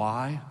in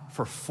why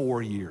for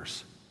 4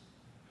 years.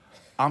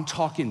 I'm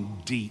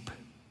talking deep.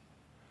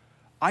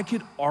 I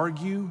could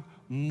argue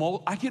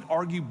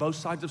both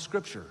sides of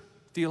Scripture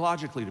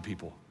theologically to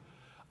people.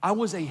 I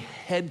was a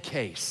head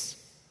case.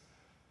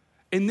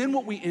 And then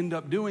what we end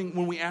up doing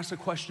when we ask the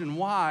question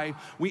why,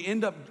 we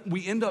end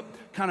up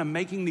kind of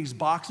making these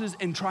boxes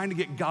and trying to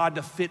get God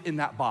to fit in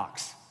that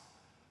box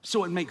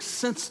so it makes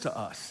sense to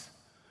us.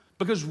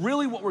 Because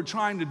really what we're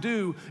trying to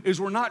do is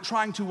we're not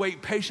trying to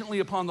wait patiently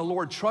upon the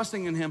Lord,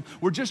 trusting in him.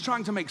 We're just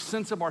trying to make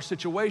sense of our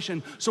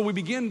situation. So we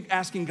begin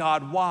asking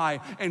God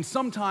why, and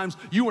sometimes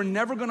you are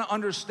never gonna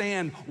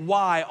understand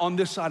why on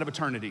this side of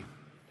eternity.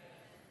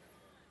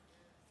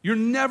 You're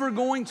never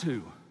going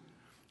to.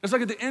 It's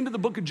like at the end of the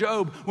book of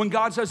Job, when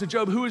God says to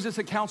Job, who is this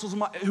that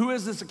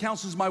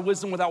counsels my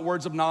wisdom without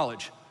words of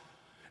knowledge?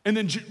 And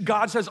then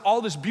God says all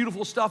this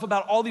beautiful stuff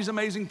about all these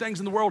amazing things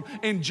in the world.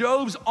 And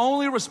Job's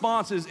only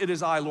response is, it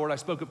is I, Lord. I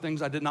spoke of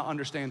things I did not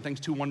understand, things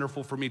too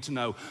wonderful for me to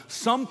know.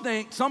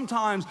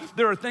 Sometimes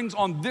there are things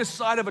on this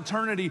side of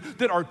eternity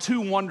that are too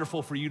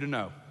wonderful for you to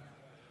know.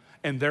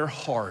 And they're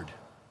hard.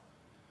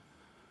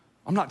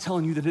 I'm not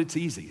telling you that it's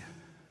easy.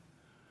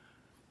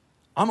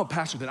 I'm a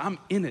pastor that I'm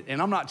in it, and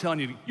I'm not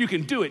telling you, you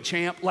can do it,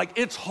 champ. Like,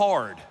 it's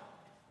hard.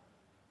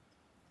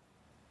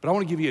 But I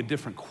want to give you a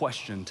different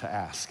question to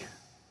ask.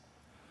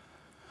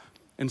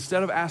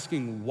 Instead of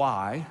asking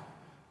why,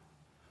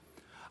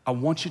 I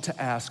want you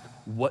to ask,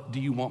 what do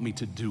you want me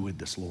to do with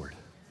this, Lord?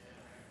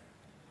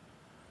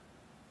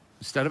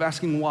 Instead of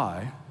asking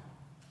why,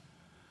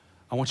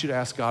 I want you to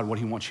ask God what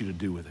he wants you to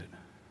do with it.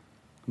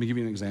 Let me give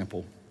you an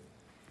example.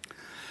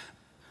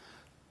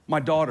 My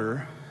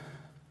daughter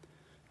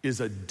is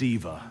a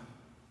diva.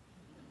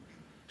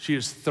 She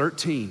is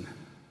 13.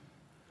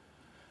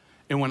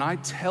 And when I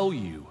tell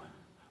you,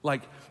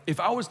 like, if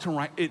I was to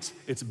rank, it's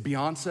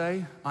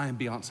Beyonce. I am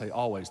Beyonce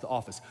always, The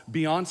Office.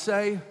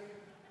 Beyonce,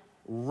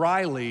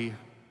 Riley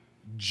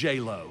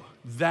J-Lo.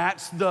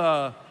 That's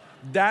the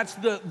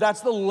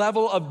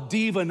level of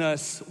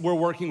diva-ness we're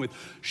working with.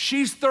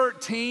 She's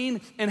 13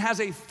 and has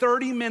a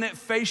 30-minute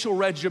facial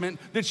regimen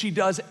that she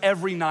does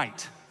every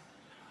night.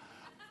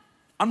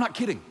 I'm not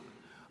kidding.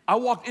 I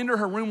walked into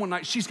her room one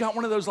night. She's got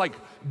one of those like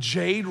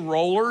jade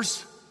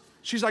rollers.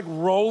 She's like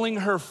rolling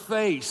her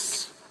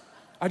face.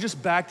 I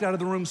just backed out of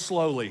the room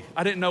slowly.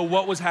 I didn't know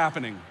what was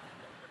happening.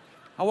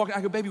 I walk in,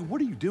 I go, baby, what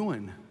are you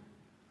doing?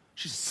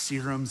 She's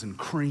serums and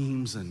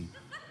creams, and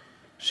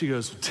she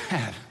goes,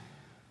 Dad,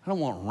 I don't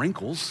want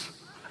wrinkles.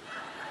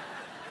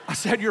 I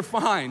said, you're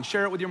fine.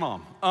 Share it with your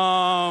mom.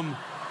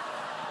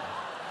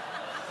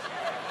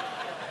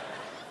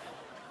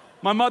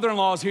 My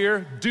mother-in-law's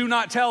here. Do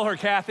not tell her,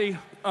 Kathy.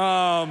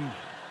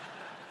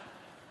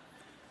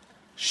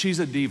 She's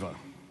a diva.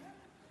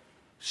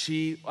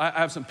 I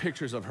have some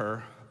pictures of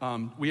her.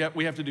 We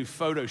have to do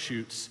photo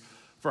shoots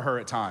for her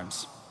at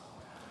times.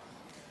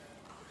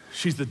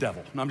 She's the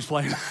devil. No, I'm just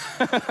playing.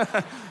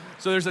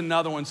 So there's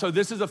another one. So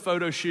this is a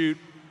photo shoot.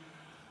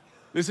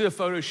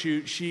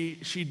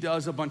 She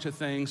does a bunch of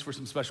things for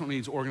some special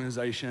needs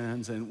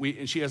organizations,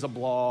 and she has a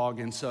blog,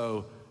 and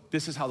so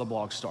this is how the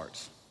blog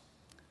starts.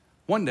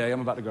 One day,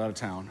 I'm about to go out of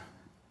town,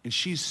 and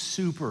she's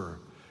super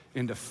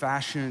into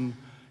fashion,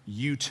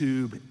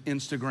 YouTube,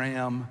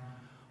 Instagram,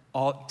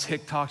 all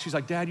TikTok. She's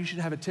like, Dad, you should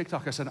have a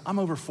TikTok. I said, I'm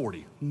over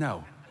 40.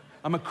 No,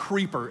 I'm a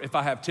creeper if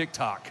I have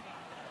TikTok.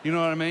 You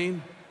know what I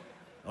mean?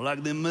 I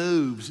like them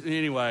moves.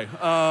 Anyway,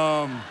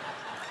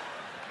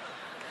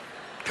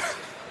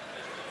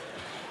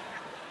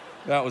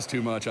 that was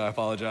too much, I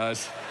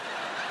apologize.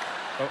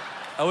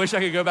 I wish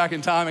I could go back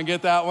in time and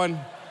get that one.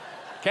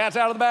 Cat's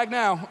out of the bag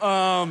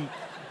now.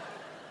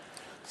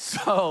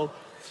 So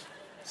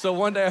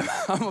one day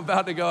I'm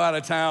about to go out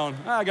of town.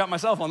 I got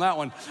myself on that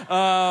one.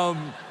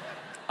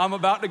 I'm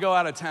about to go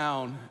out of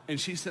town, and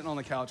she's sitting on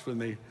the couch with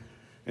me,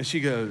 and she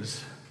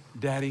goes,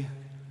 Daddy,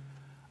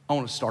 I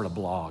want to start a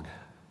blog.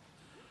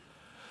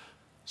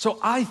 So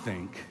I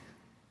think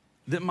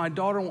that my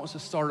daughter wants to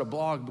start a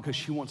blog because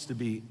she wants to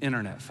be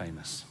internet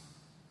famous.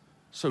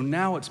 So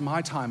now it's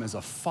my time as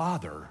a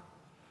father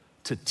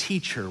to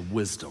teach her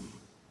wisdom.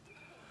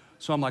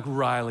 So I'm like,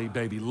 Riley,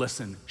 baby,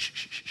 listen,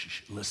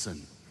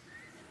 listen.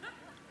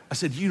 I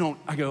said,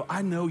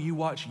 I know you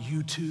watch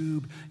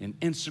YouTube and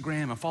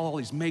Instagram and follow all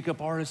these makeup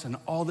artists and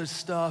all this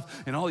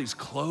stuff and all these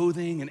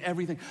clothing and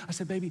everything. I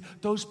said, baby,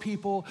 those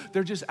people,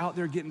 they're just out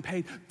there getting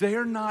paid.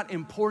 They're not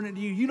important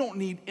to you. You don't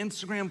need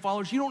Instagram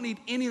followers. You don't need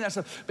any of that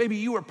stuff. Baby,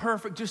 you are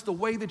perfect just the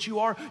way that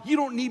you are. You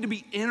don't need to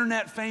be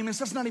internet famous.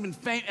 That's not even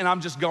fame. And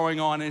I'm just going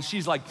on, and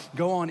she's like,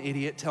 go on,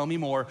 idiot, tell me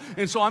more.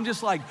 And so I'm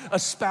just like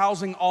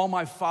espousing all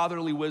my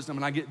fatherly wisdom,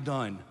 and I get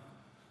done.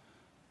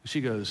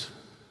 She goes,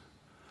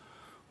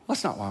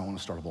 that's not why I want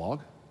to start a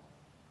blog.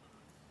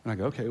 And I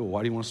go, okay, well,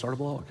 why do you want to start a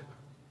blog?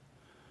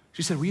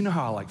 She said, well, you know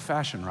how I like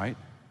fashion, right?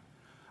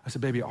 I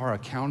said, baby, our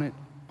accountant,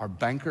 our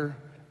banker,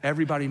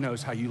 everybody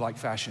knows how you like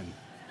fashion.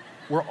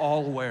 We're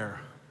all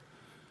aware.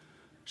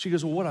 She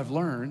goes, well, what I've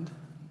learned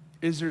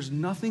is there's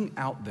nothing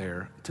out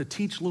there to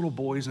teach little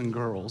boys and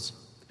girls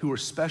who are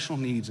special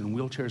needs and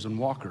wheelchairs and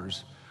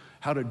walkers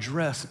how to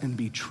dress and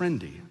be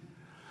trendy.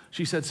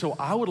 She said, so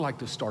I would like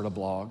to start a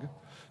blog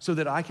so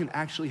that I can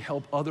actually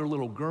help other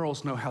little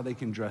girls know how they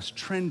can dress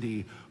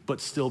trendy but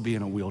still be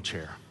in a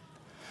wheelchair.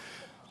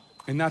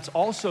 And that's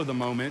also the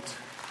moment,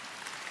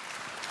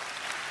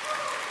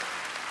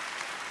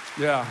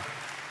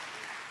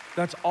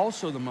 that's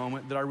also the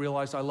moment that I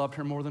realized I loved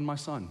her more than my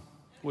son,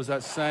 was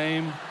that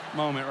same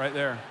moment right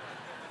there.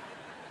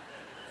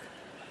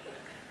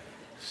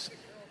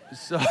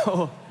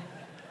 So,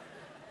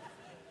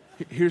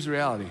 here's the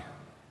reality.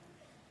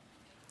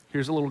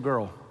 Here's a little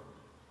girl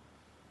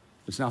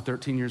that's now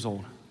 13 years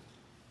old.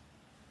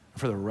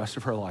 For the rest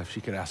of her life,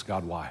 she could ask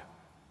God why.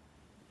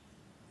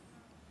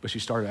 But she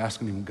started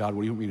asking him, God,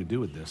 what do you want me to do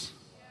with this?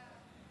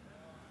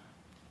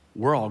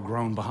 We're all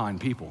grown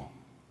behind people.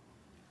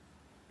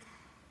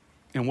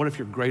 And what if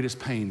your greatest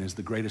pain is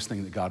the greatest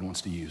thing that God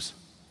wants to use?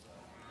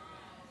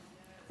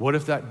 What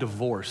if that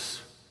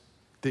divorce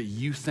that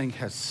you think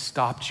has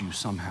stopped you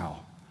somehow?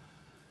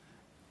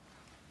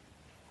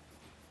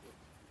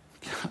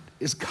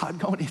 Is God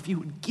going, if you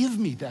would give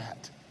me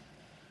that,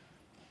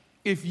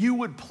 if you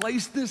would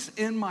place this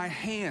in my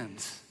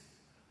hands,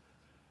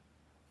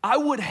 I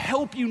would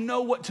help you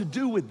know what to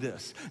do with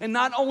this. And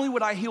not only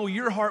would I heal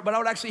your heart, but I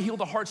would actually heal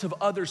the hearts of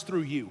others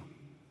through you.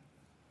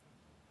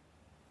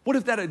 What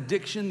if that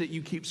addiction that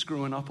you keep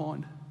screwing up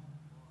on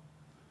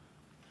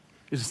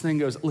is this thing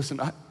goes,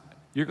 listen,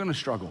 you're gonna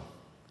struggle.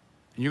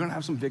 And you're gonna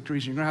have some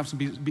victories, and you're gonna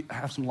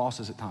have some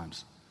losses at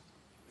times.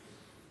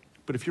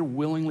 But if you're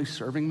willingly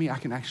serving me, I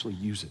can actually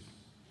use it.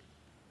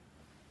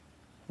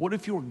 What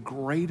if your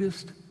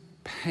greatest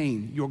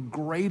pain, your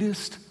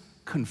greatest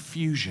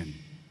confusion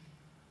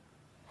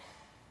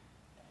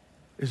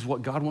is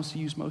what God wants to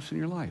use most in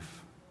your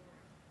life?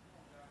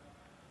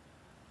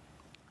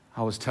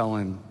 I was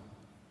telling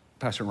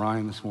Pastor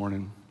Ryan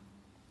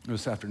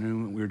this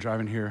afternoon, we were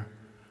driving here,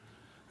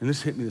 And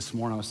this hit me this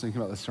morning. I was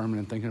thinking about the sermon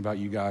and thinking about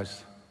you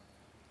guys.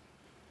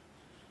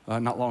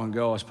 Not long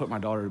ago, I was putting my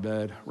daughter to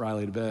bed,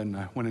 Riley to bed, and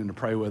I went in to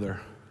pray with her.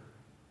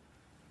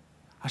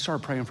 I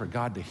started praying for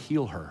God to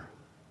heal her.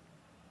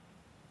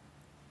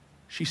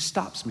 She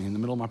stops me in the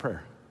middle of my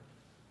prayer.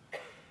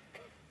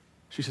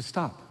 She said,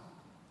 stop.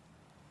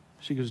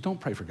 She goes, don't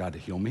pray for God to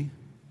heal me.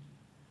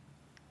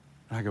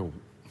 And I go,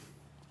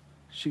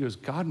 she goes,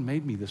 God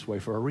made me this way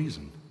for a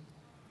reason.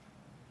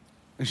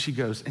 And she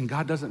goes, and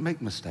God doesn't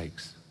make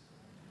mistakes.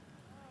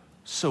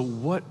 So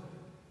what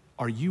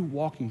are you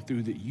walking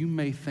through that you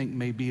may think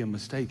may be a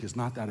mistake is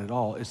not that at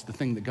all. It's the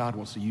thing that God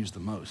wants to use the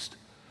most.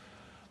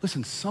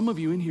 Listen, some of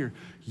you in here,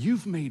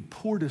 you've made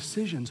poor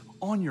decisions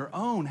on your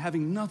own,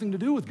 having nothing to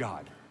do with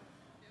God.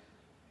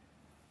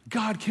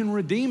 God can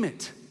redeem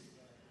it.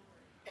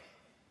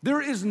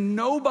 There is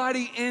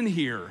nobody in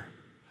here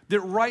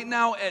that right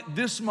now at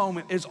this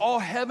moment, as all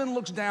heaven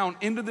looks down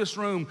into this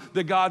room,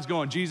 that God's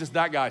going, Jesus,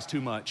 that guy's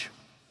too much.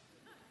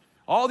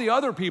 All the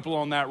other people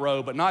on that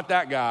row, but not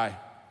that guy.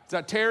 Is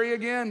that Terry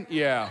again?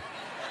 Yeah.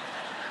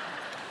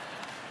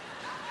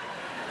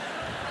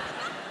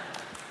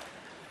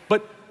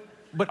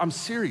 But I'm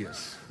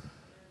serious.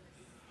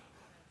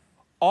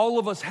 All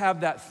of us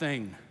have that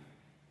thing.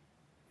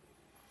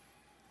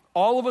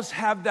 All of us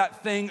have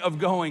that thing of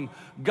going,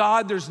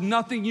 God, there's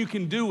nothing you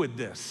can do with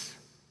this.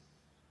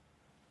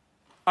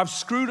 I've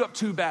screwed up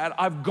too bad.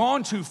 I've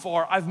gone too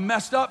far. I've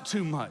messed up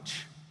too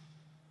much.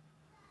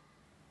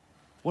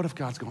 What if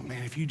God's going,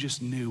 man, if you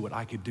just knew what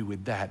I could do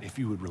with that, if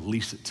you would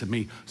release it to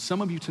me.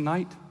 Some of you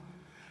tonight,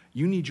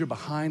 you need your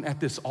behind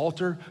at this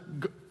altar.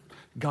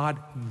 God,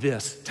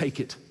 take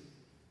it.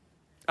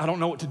 I don't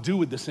know what to do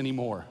with this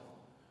anymore.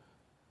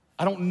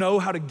 I don't know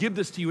how to give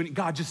this to you. And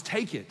God, just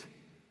take it.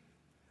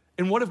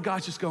 And what if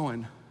God's just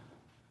going,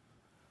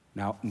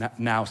 now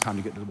it's time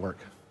to get to work.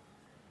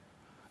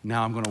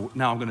 Now I'm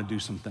gonna do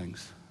some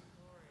things.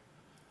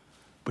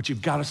 But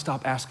you've got to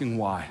stop asking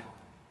why.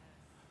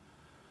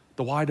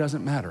 The why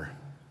doesn't matter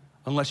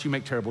unless you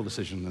make terrible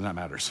decisions, then that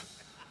matters.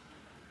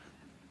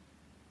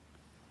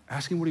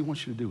 Ask him what he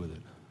wants you to do with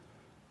it.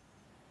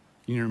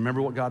 You need to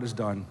remember what God has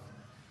done.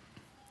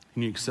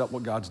 You need to accept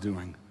what God's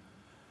doing.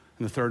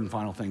 And the third and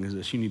final thing is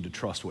this: you need to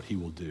trust what he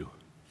will do.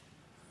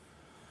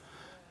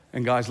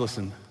 And guys,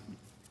 listen,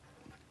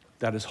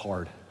 that is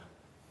hard.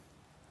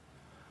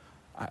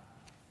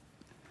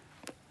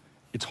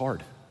 It's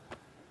hard.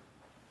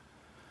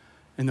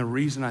 And the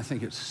reason I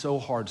think it's so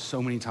hard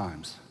so many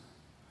times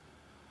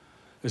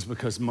is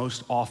because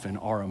most often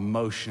our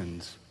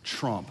emotions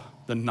trump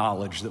the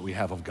knowledge that we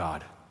have of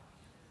God.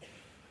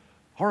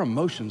 Our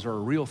emotions are a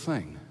real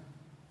thing.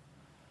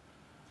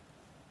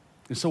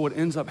 And so what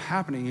ends up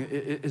happening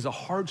is a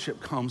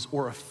hardship comes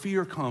or a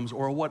fear comes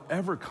or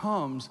whatever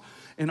comes,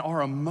 and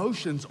our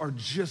emotions are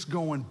just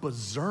going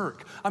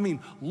berserk. I mean,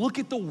 look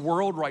at the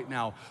world right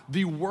now.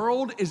 The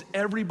world is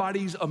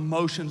everybody's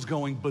emotions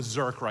going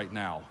berserk right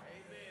now.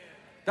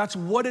 That's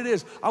what it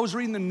is. I was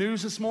reading the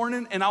news this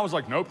morning and I was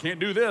like, nope, can't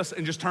do this,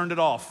 and just turned it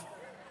off.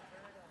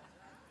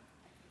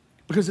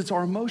 Because it's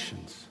our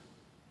emotions.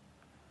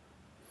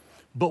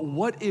 But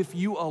what if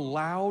you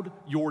allowed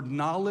your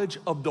knowledge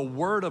of the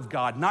Word of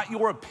God, not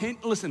your opinion?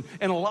 Listen,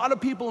 and a lot of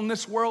people in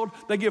this world,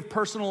 they give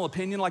personal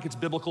opinion like it's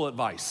biblical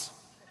advice.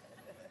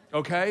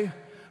 Okay?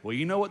 Well,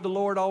 you know what the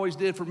Lord always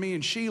did for me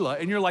and Sheila,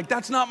 and you're like,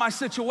 that's not my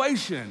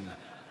situation.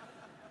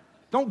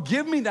 Don't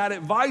give me that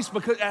advice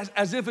because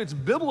as if it's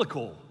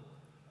biblical.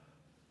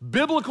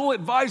 Biblical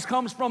advice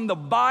comes from the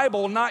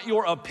Bible, not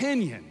your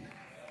opinion.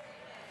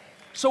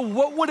 So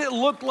what would it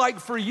look like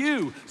for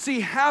you? See,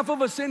 half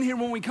of us in here,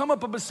 when we come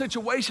up with a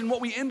situation, what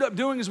we end up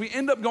doing is we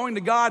end up going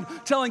to God,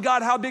 telling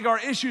God how big our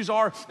issues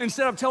are,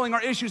 instead of telling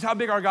our issues how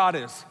big our God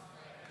is.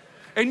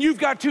 And you've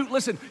got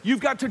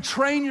to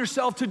train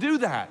yourself to do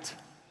that.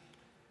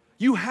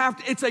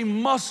 It's a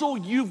muscle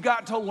you've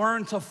got to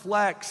learn to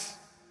flex.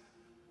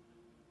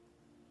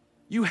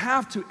 You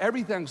have to.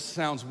 Everything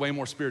sounds way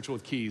more spiritual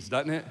with keys,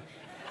 doesn't it?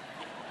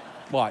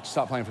 Watch,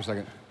 stop playing for a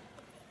second.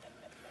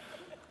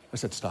 I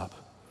said stop.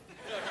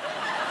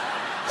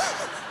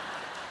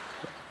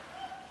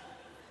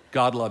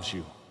 God loves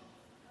you.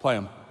 Play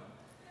him.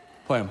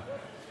 Play him.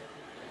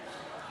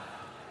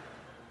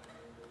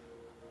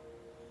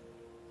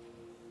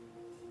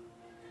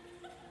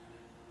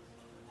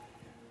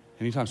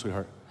 Anytime,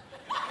 sweetheart.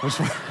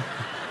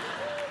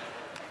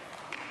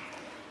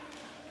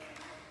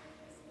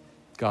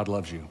 God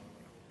loves you.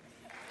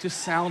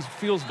 Just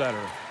feels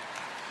better.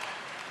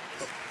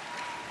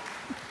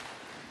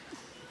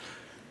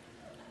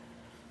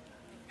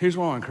 Here's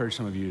what I want to encourage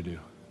some of you to do.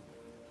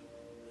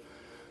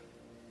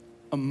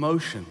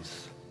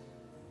 Emotions,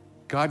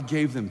 God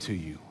gave them to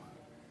you.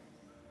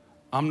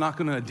 I'm not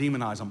going to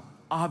demonize them.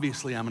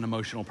 Obviously, I'm an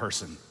emotional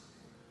person.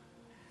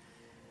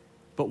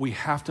 But we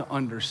have to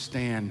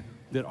understand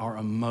that our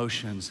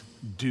emotions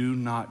do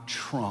not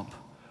trump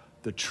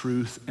the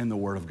truth and the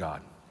Word of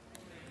God.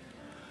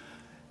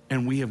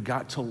 And we have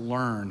got to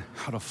learn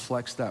how to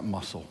flex that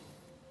muscle.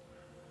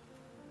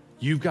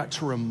 You've got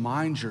to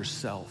remind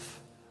yourself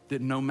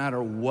that no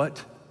matter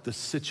what the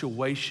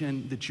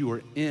situation that you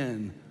are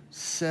in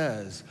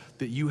says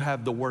that you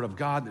have the word of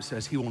God that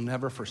says he will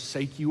never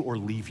forsake you or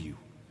leave you.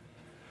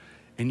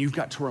 And you've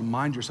got to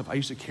remind yourself. I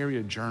used to carry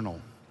a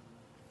journal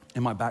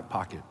in my back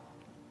pocket,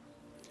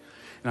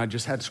 and I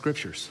just had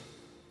scriptures.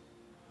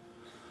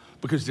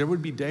 Because there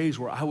would be days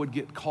where I would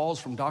get calls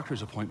from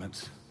doctor's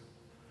appointments.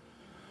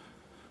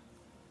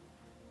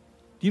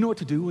 Do you know what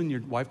to do when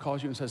your wife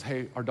calls you and says,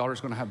 hey, our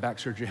daughter's gonna have back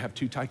surgery, have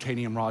 2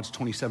 titanium rods,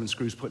 27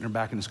 screws put in her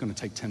back, and it's gonna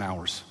take 10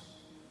 hours?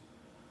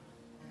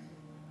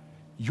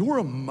 Your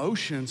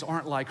emotions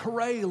aren't like,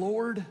 hooray,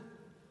 Lord.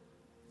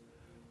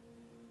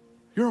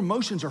 Your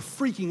emotions are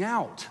freaking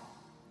out.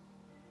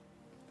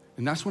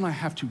 And that's when I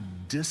have to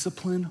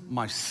discipline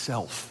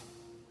myself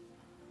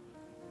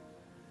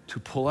to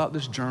pull out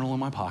this journal in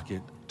my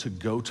pocket, to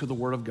go to the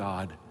Word of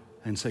God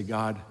and say,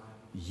 God,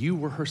 you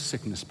were her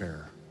sickness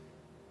bearer.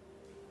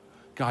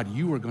 God,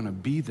 you are gonna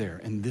be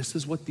there, and this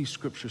is what these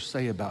scriptures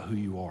say about who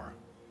you are.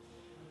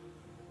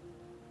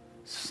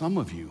 Some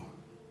of you,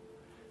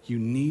 you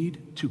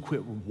need to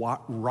quit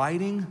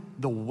riding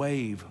the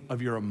wave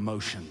of your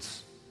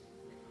emotions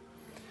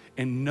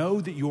and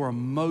know that your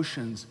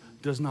emotions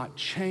does not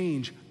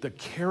change the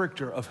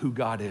character of who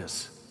God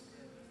is.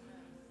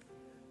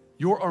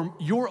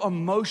 Your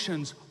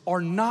emotions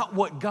are not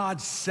what God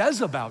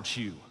says about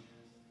you.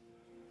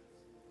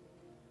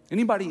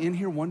 Anybody in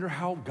here wonder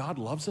how God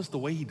loves us the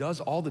way he does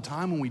all the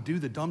time when we do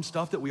the dumb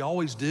stuff that we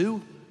always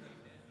do?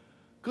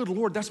 Good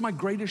Lord, that's my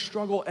greatest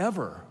struggle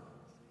ever.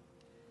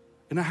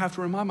 And I have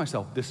to remind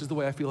myself, this is the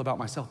way I feel about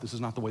myself. This is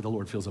not the way the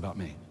Lord feels about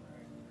me.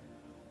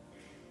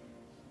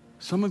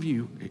 Some of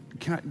you,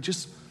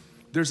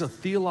 there's a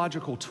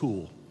theological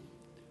tool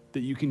that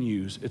you can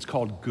use. It's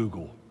called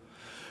Google.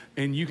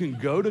 And you can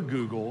go to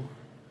Google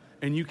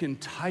and you can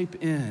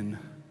type in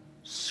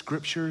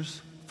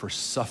scriptures for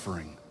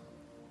suffering,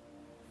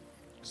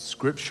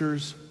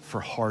 scriptures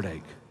for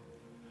heartache,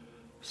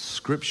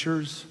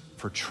 scriptures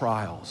for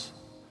trials.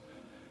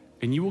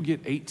 And you will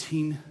get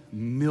 18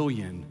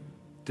 million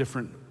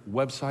different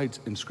websites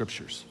and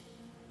scriptures.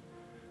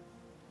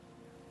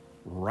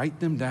 Write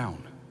them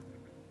down.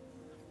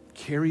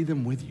 Carry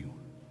them with you.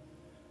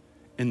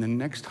 And the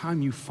next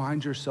time you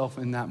find yourself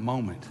in that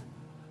moment,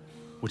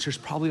 which there's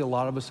probably a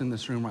lot of us in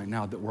this room right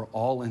now that we're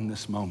all in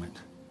this moment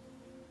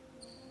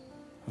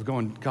of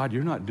going, God,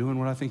 you're not doing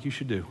what I think you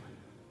should do.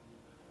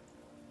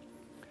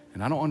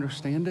 And I don't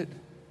understand it,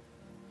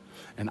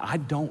 and I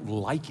don't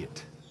like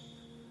it.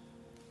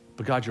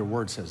 But God, your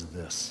word says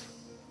this.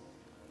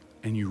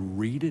 And you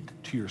read it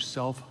to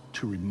yourself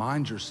to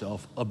remind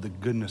yourself of the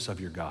goodness of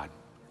your God.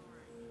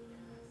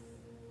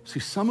 See,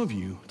 some of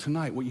you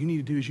tonight, what you need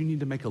to do is you need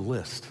to make a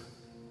list.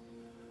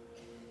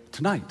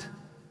 Tonight,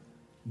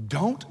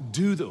 don't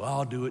do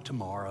I'll do it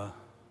tomorrow.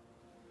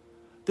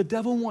 The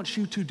devil wants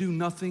you to do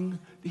nothing.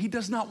 He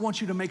does not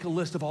want you to make a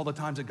list of all the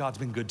times that God's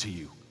been good to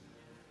you.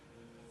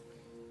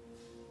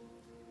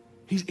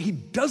 He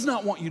does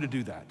not want you to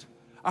do that.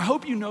 I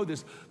hope you know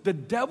this. The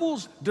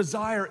devil's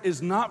desire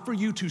is not for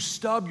you to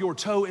stub your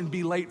toe and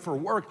be late for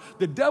work.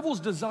 The devil's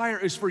desire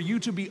is for you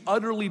to be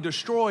utterly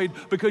destroyed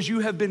because you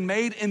have been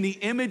made in the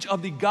image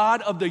of the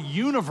God of the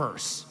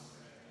universe.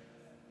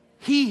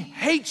 He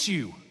hates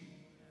you.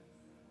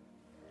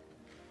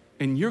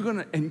 And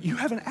you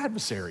have an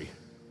adversary.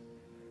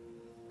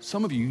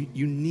 Some of you,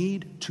 you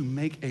need to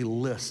make a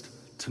list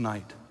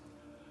tonight.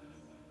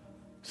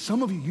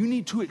 Some of you, you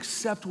need to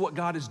accept what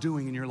God is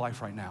doing in your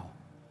life right now.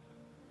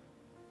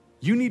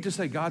 You need to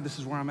say, God, this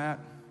is where I'm at.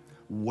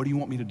 What do you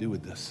want me to do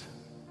with this?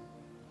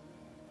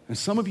 And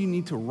some of you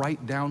need to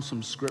write down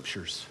some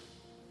scriptures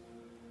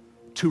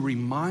to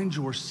remind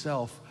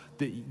yourself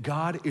that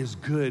God is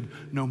good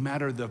no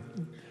matter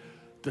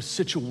the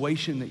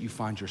situation that you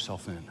find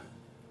yourself in.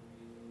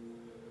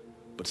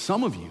 But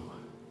some of you,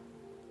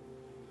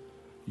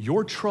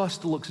 your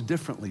trust looks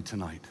differently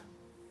tonight.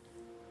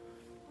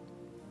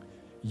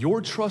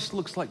 Your trust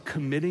looks like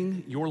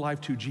committing your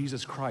life to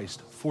Jesus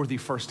Christ for the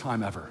first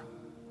time ever.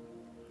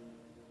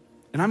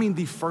 And I mean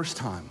the first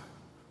time.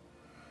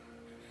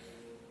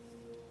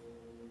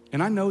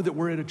 And I know that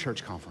we're at a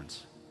church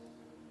conference.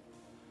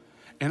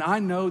 And I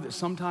know that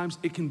sometimes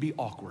it can be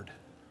awkward.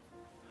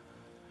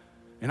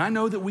 And I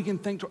know that we can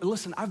think,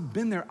 listen, I've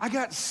been there. I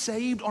got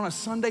saved on a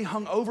Sunday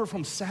hungover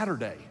from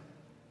Saturday.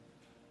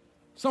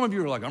 Some of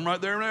you are like, I'm right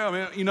there now,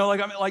 man. You know,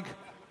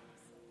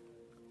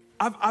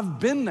 I've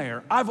been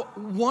there. I've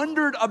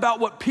wondered about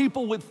what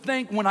people would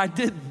think when I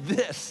did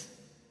this.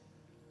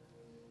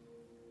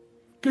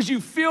 Because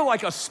you feel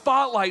like a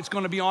spotlight's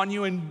gonna be on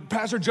you and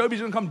Pastor Joby's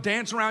gonna come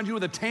dance around you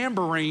with a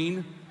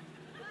tambourine.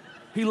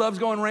 He loves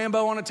going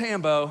Rambo on a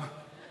tambo.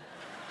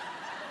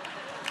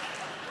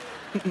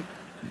 I'm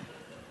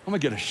gonna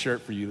get a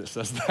shirt for you that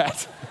says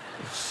that.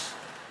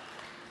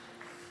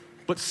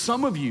 But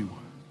some of you,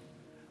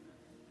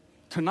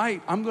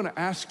 tonight, I'm gonna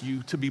ask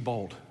you to be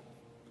bold.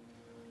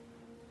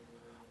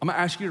 I'm gonna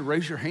ask you to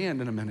raise your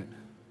hand in a minute.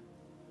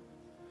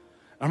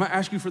 I'm gonna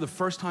ask you for the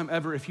first time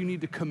ever if you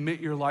need to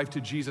commit your life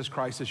to Jesus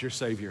Christ as your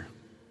Savior.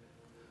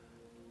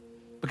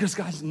 Because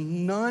guys,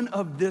 none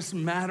of this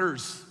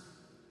matters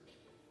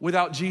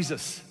without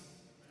Jesus.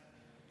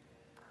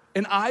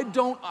 And I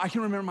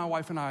can remember my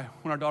wife and I,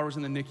 when our daughter was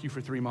in the NICU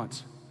for 3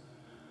 months,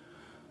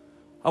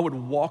 I would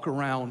walk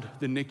around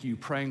the NICU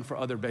praying for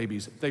other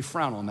babies. They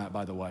frown on that,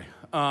 by the way.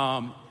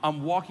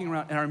 I'm walking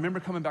around, and I remember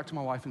coming back to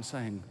my wife and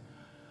saying,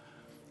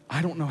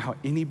 I don't know how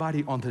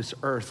anybody on this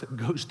earth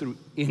goes through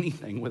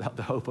anything without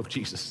the hope of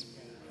Jesus.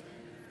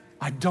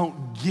 I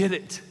don't get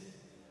it.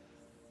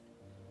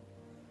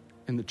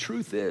 And the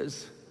truth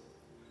is,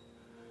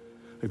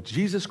 if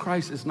Jesus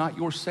Christ is not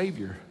your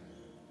Savior,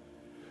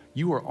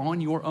 you are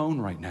on your own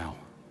right now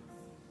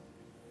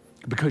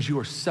because you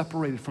are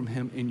separated from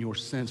Him in your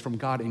sins, from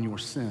God in your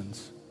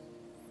sins.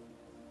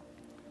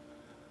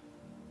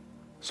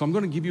 So I'm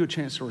going to give you a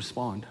chance to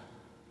respond.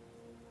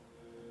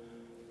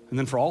 And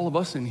then for all of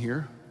us in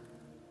here,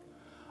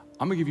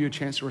 I'm going to give you a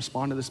chance to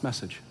respond to this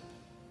message.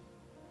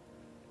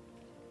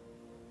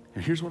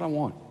 And here's what I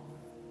want,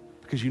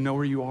 because you know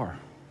where you are.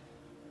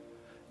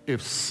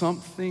 If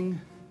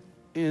something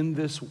in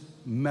this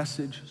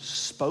message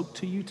spoke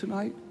to you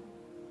tonight,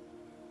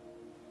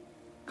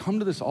 come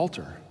to this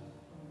altar.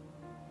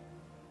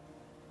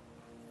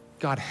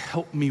 God,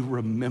 help me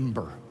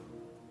remember.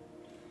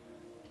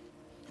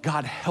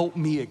 God, help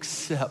me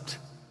accept.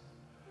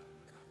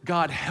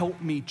 God, help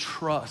me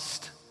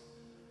trust.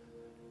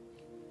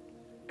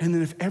 And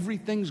then if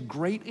everything's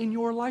great in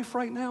your life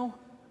right now,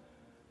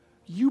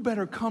 you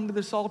better come to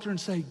this altar and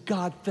say,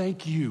 God,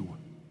 thank you.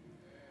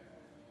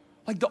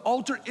 Like, the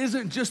altar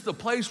isn't just the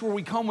place where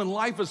we come when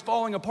life is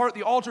falling apart.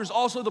 The altar is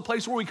also the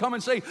place where we come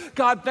and say,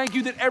 God, thank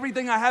you that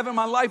everything I have in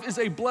my life is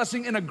a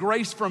blessing and a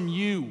grace from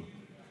you.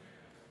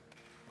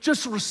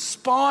 Just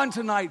respond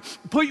tonight.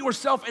 Put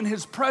yourself in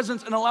His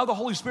presence and allow the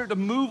Holy Spirit to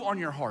move on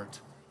your heart.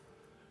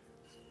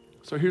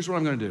 So here's what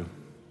I'm going to do.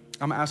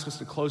 I'm going to ask us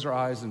to close our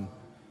eyes and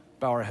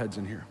bow our heads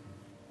in here.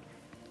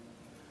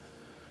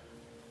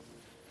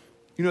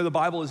 You know, the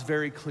Bible is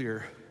very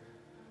clear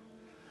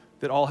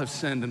that all have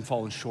sinned and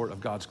fallen short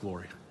of God's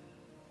glory.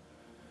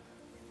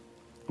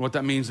 And what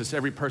that means is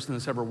every person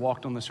that's ever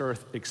walked on this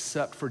earth,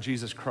 except for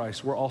Jesus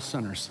Christ, we're all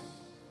sinners.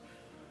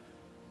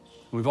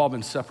 We've all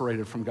been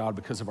separated from God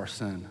because of our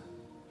sin.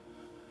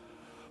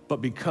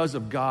 But because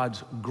of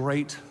God's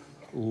great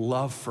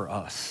love for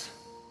us,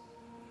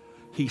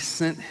 He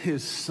sent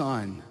His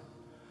Son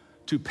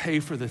to pay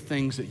for the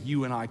things that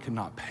you and I could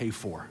not pay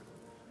for,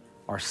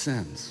 our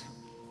sins.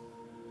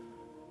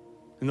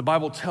 And the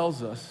Bible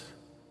tells us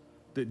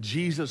that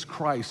Jesus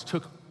Christ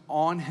took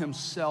on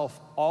Himself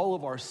all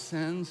of our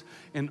sins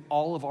and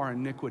all of our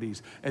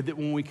iniquities, and that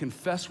when we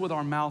confess with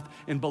our mouth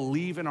and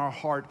believe in our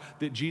heart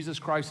that Jesus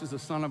Christ is the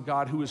Son of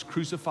God who was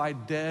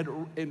crucified, dead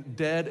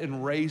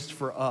and raised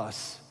for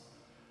us,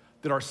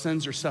 that our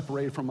sins are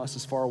separated from us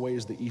as far away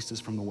as the east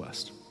is from the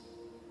west.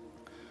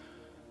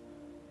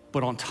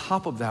 But on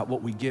top of that,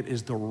 what we get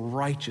is the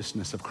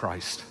righteousness of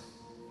Christ.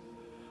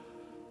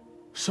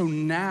 So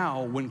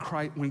now when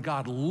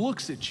God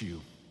looks at you,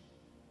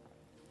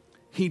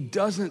 He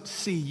doesn't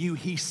see you,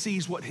 He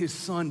sees what His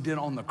Son did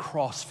on the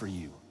cross for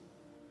you.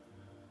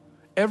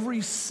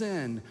 Every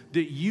sin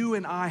that you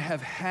and I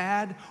have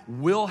had,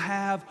 will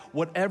have,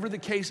 whatever the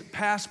case,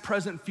 past,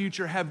 present,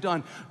 future, have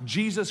done,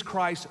 Jesus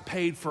Christ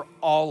paid for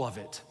all of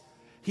it.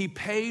 He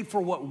paid for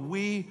what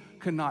we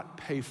could not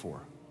pay for.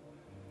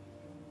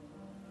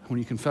 When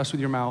you confess with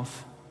your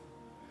mouth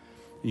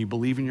and you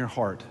believe in your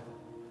heart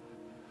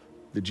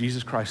that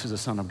Jesus Christ is the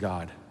Son of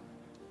God,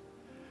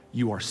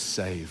 you are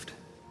saved.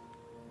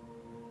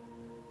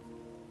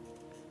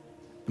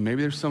 And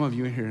maybe there's some of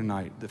you in here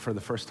tonight that for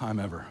the first time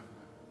ever,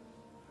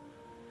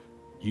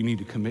 you need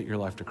to commit your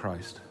life to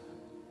Christ.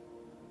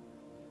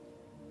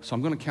 So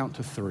I'm going to count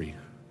to 3.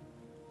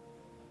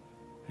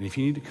 And if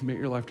you need to commit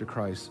your life to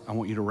Christ, I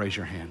want you to raise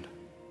your hand.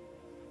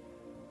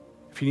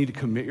 If you need to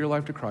commit your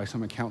life to Christ,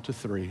 I'm going to count to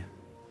 3.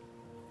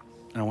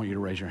 And I want you to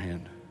raise your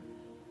hand.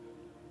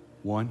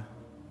 1,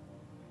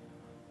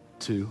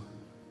 2,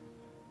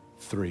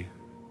 3.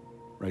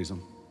 Raise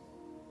them.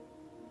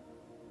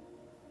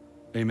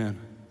 Amen.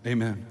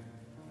 Amen.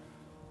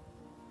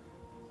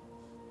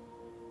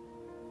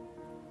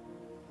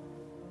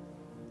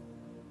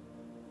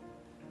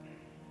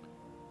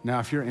 Now,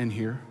 if you're in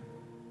here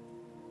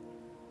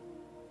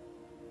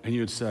and you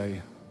would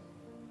say,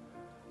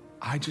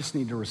 I just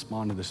need to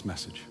respond to this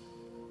message.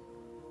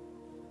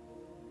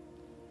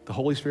 The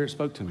Holy Spirit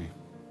spoke to me.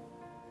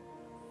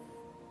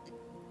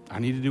 I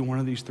need to do one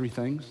of these 3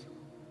 things.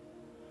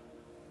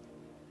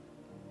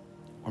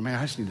 Or man,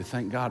 I just need to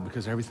thank God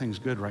because everything's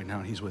good right now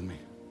and He's with me.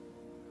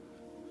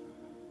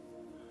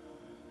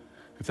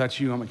 If that's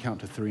you, I'm gonna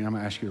count to 3 and I'm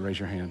gonna ask you to raise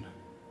your hand.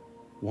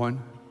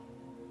 1,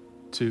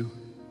 2,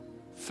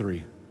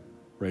 3.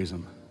 Raise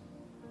them.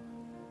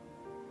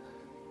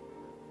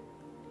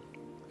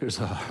 There's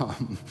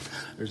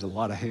a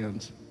lot of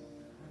hands.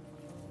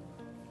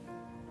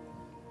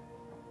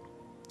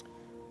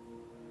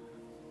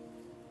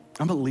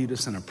 I'm gonna lead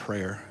us in a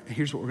prayer. And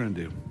here's what we're gonna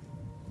do.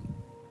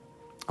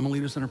 I'm gonna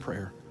lead us in a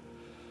prayer.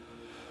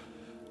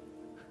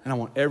 And I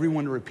want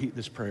everyone to repeat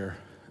this prayer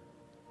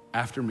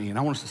after me. And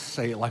I want us to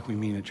say it like we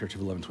mean it, Church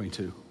of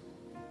 1122.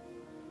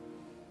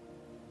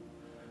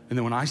 And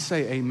then when I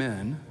say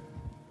amen,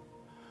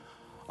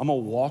 I'm gonna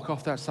walk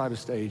off that side of the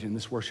stage and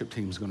this worship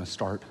team is gonna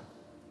start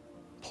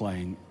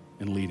playing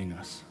and leading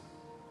us.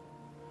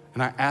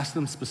 And I asked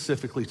them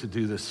specifically to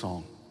do this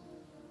song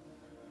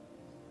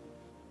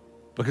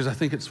because I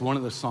think it's one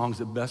of the songs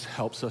that best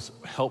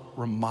help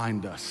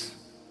remind us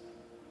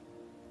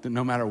that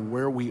no matter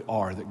where we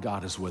are, that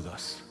God is with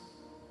us.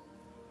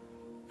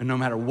 And no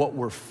matter what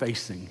we're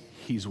facing,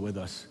 he's with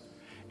us.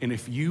 And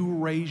if you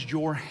raised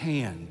your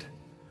hand,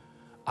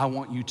 I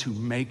want you to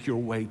make your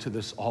way to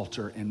this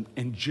altar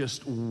and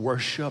just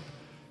worship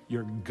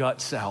your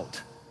guts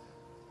out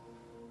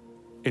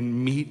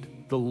and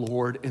meet the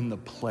Lord in the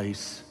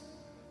place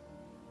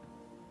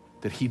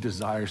that he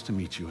desires to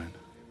meet you in.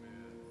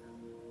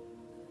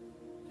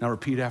 Now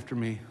repeat after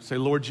me. Say,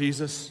 Lord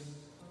Jesus,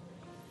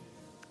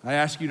 I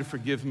ask you to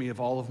forgive me of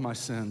all of my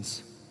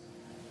sins.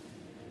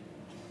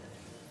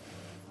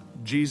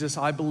 Jesus,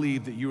 I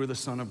believe that you are the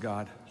Son of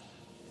God,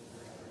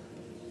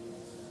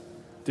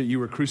 that you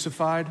were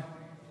crucified,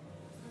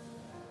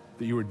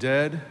 that you were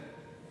dead,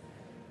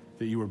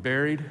 that you were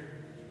buried,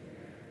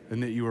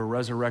 and that you were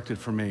resurrected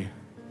for me.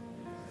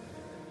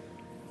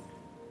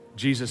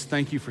 Jesus,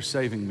 thank you for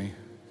saving me.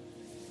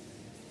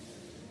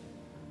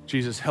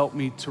 Jesus, help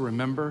me to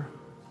remember,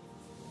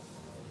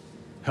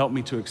 help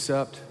me to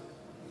accept,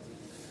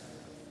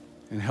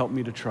 and help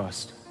me to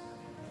trust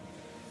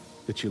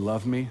that you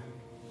love me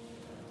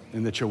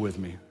and that you're with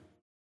me.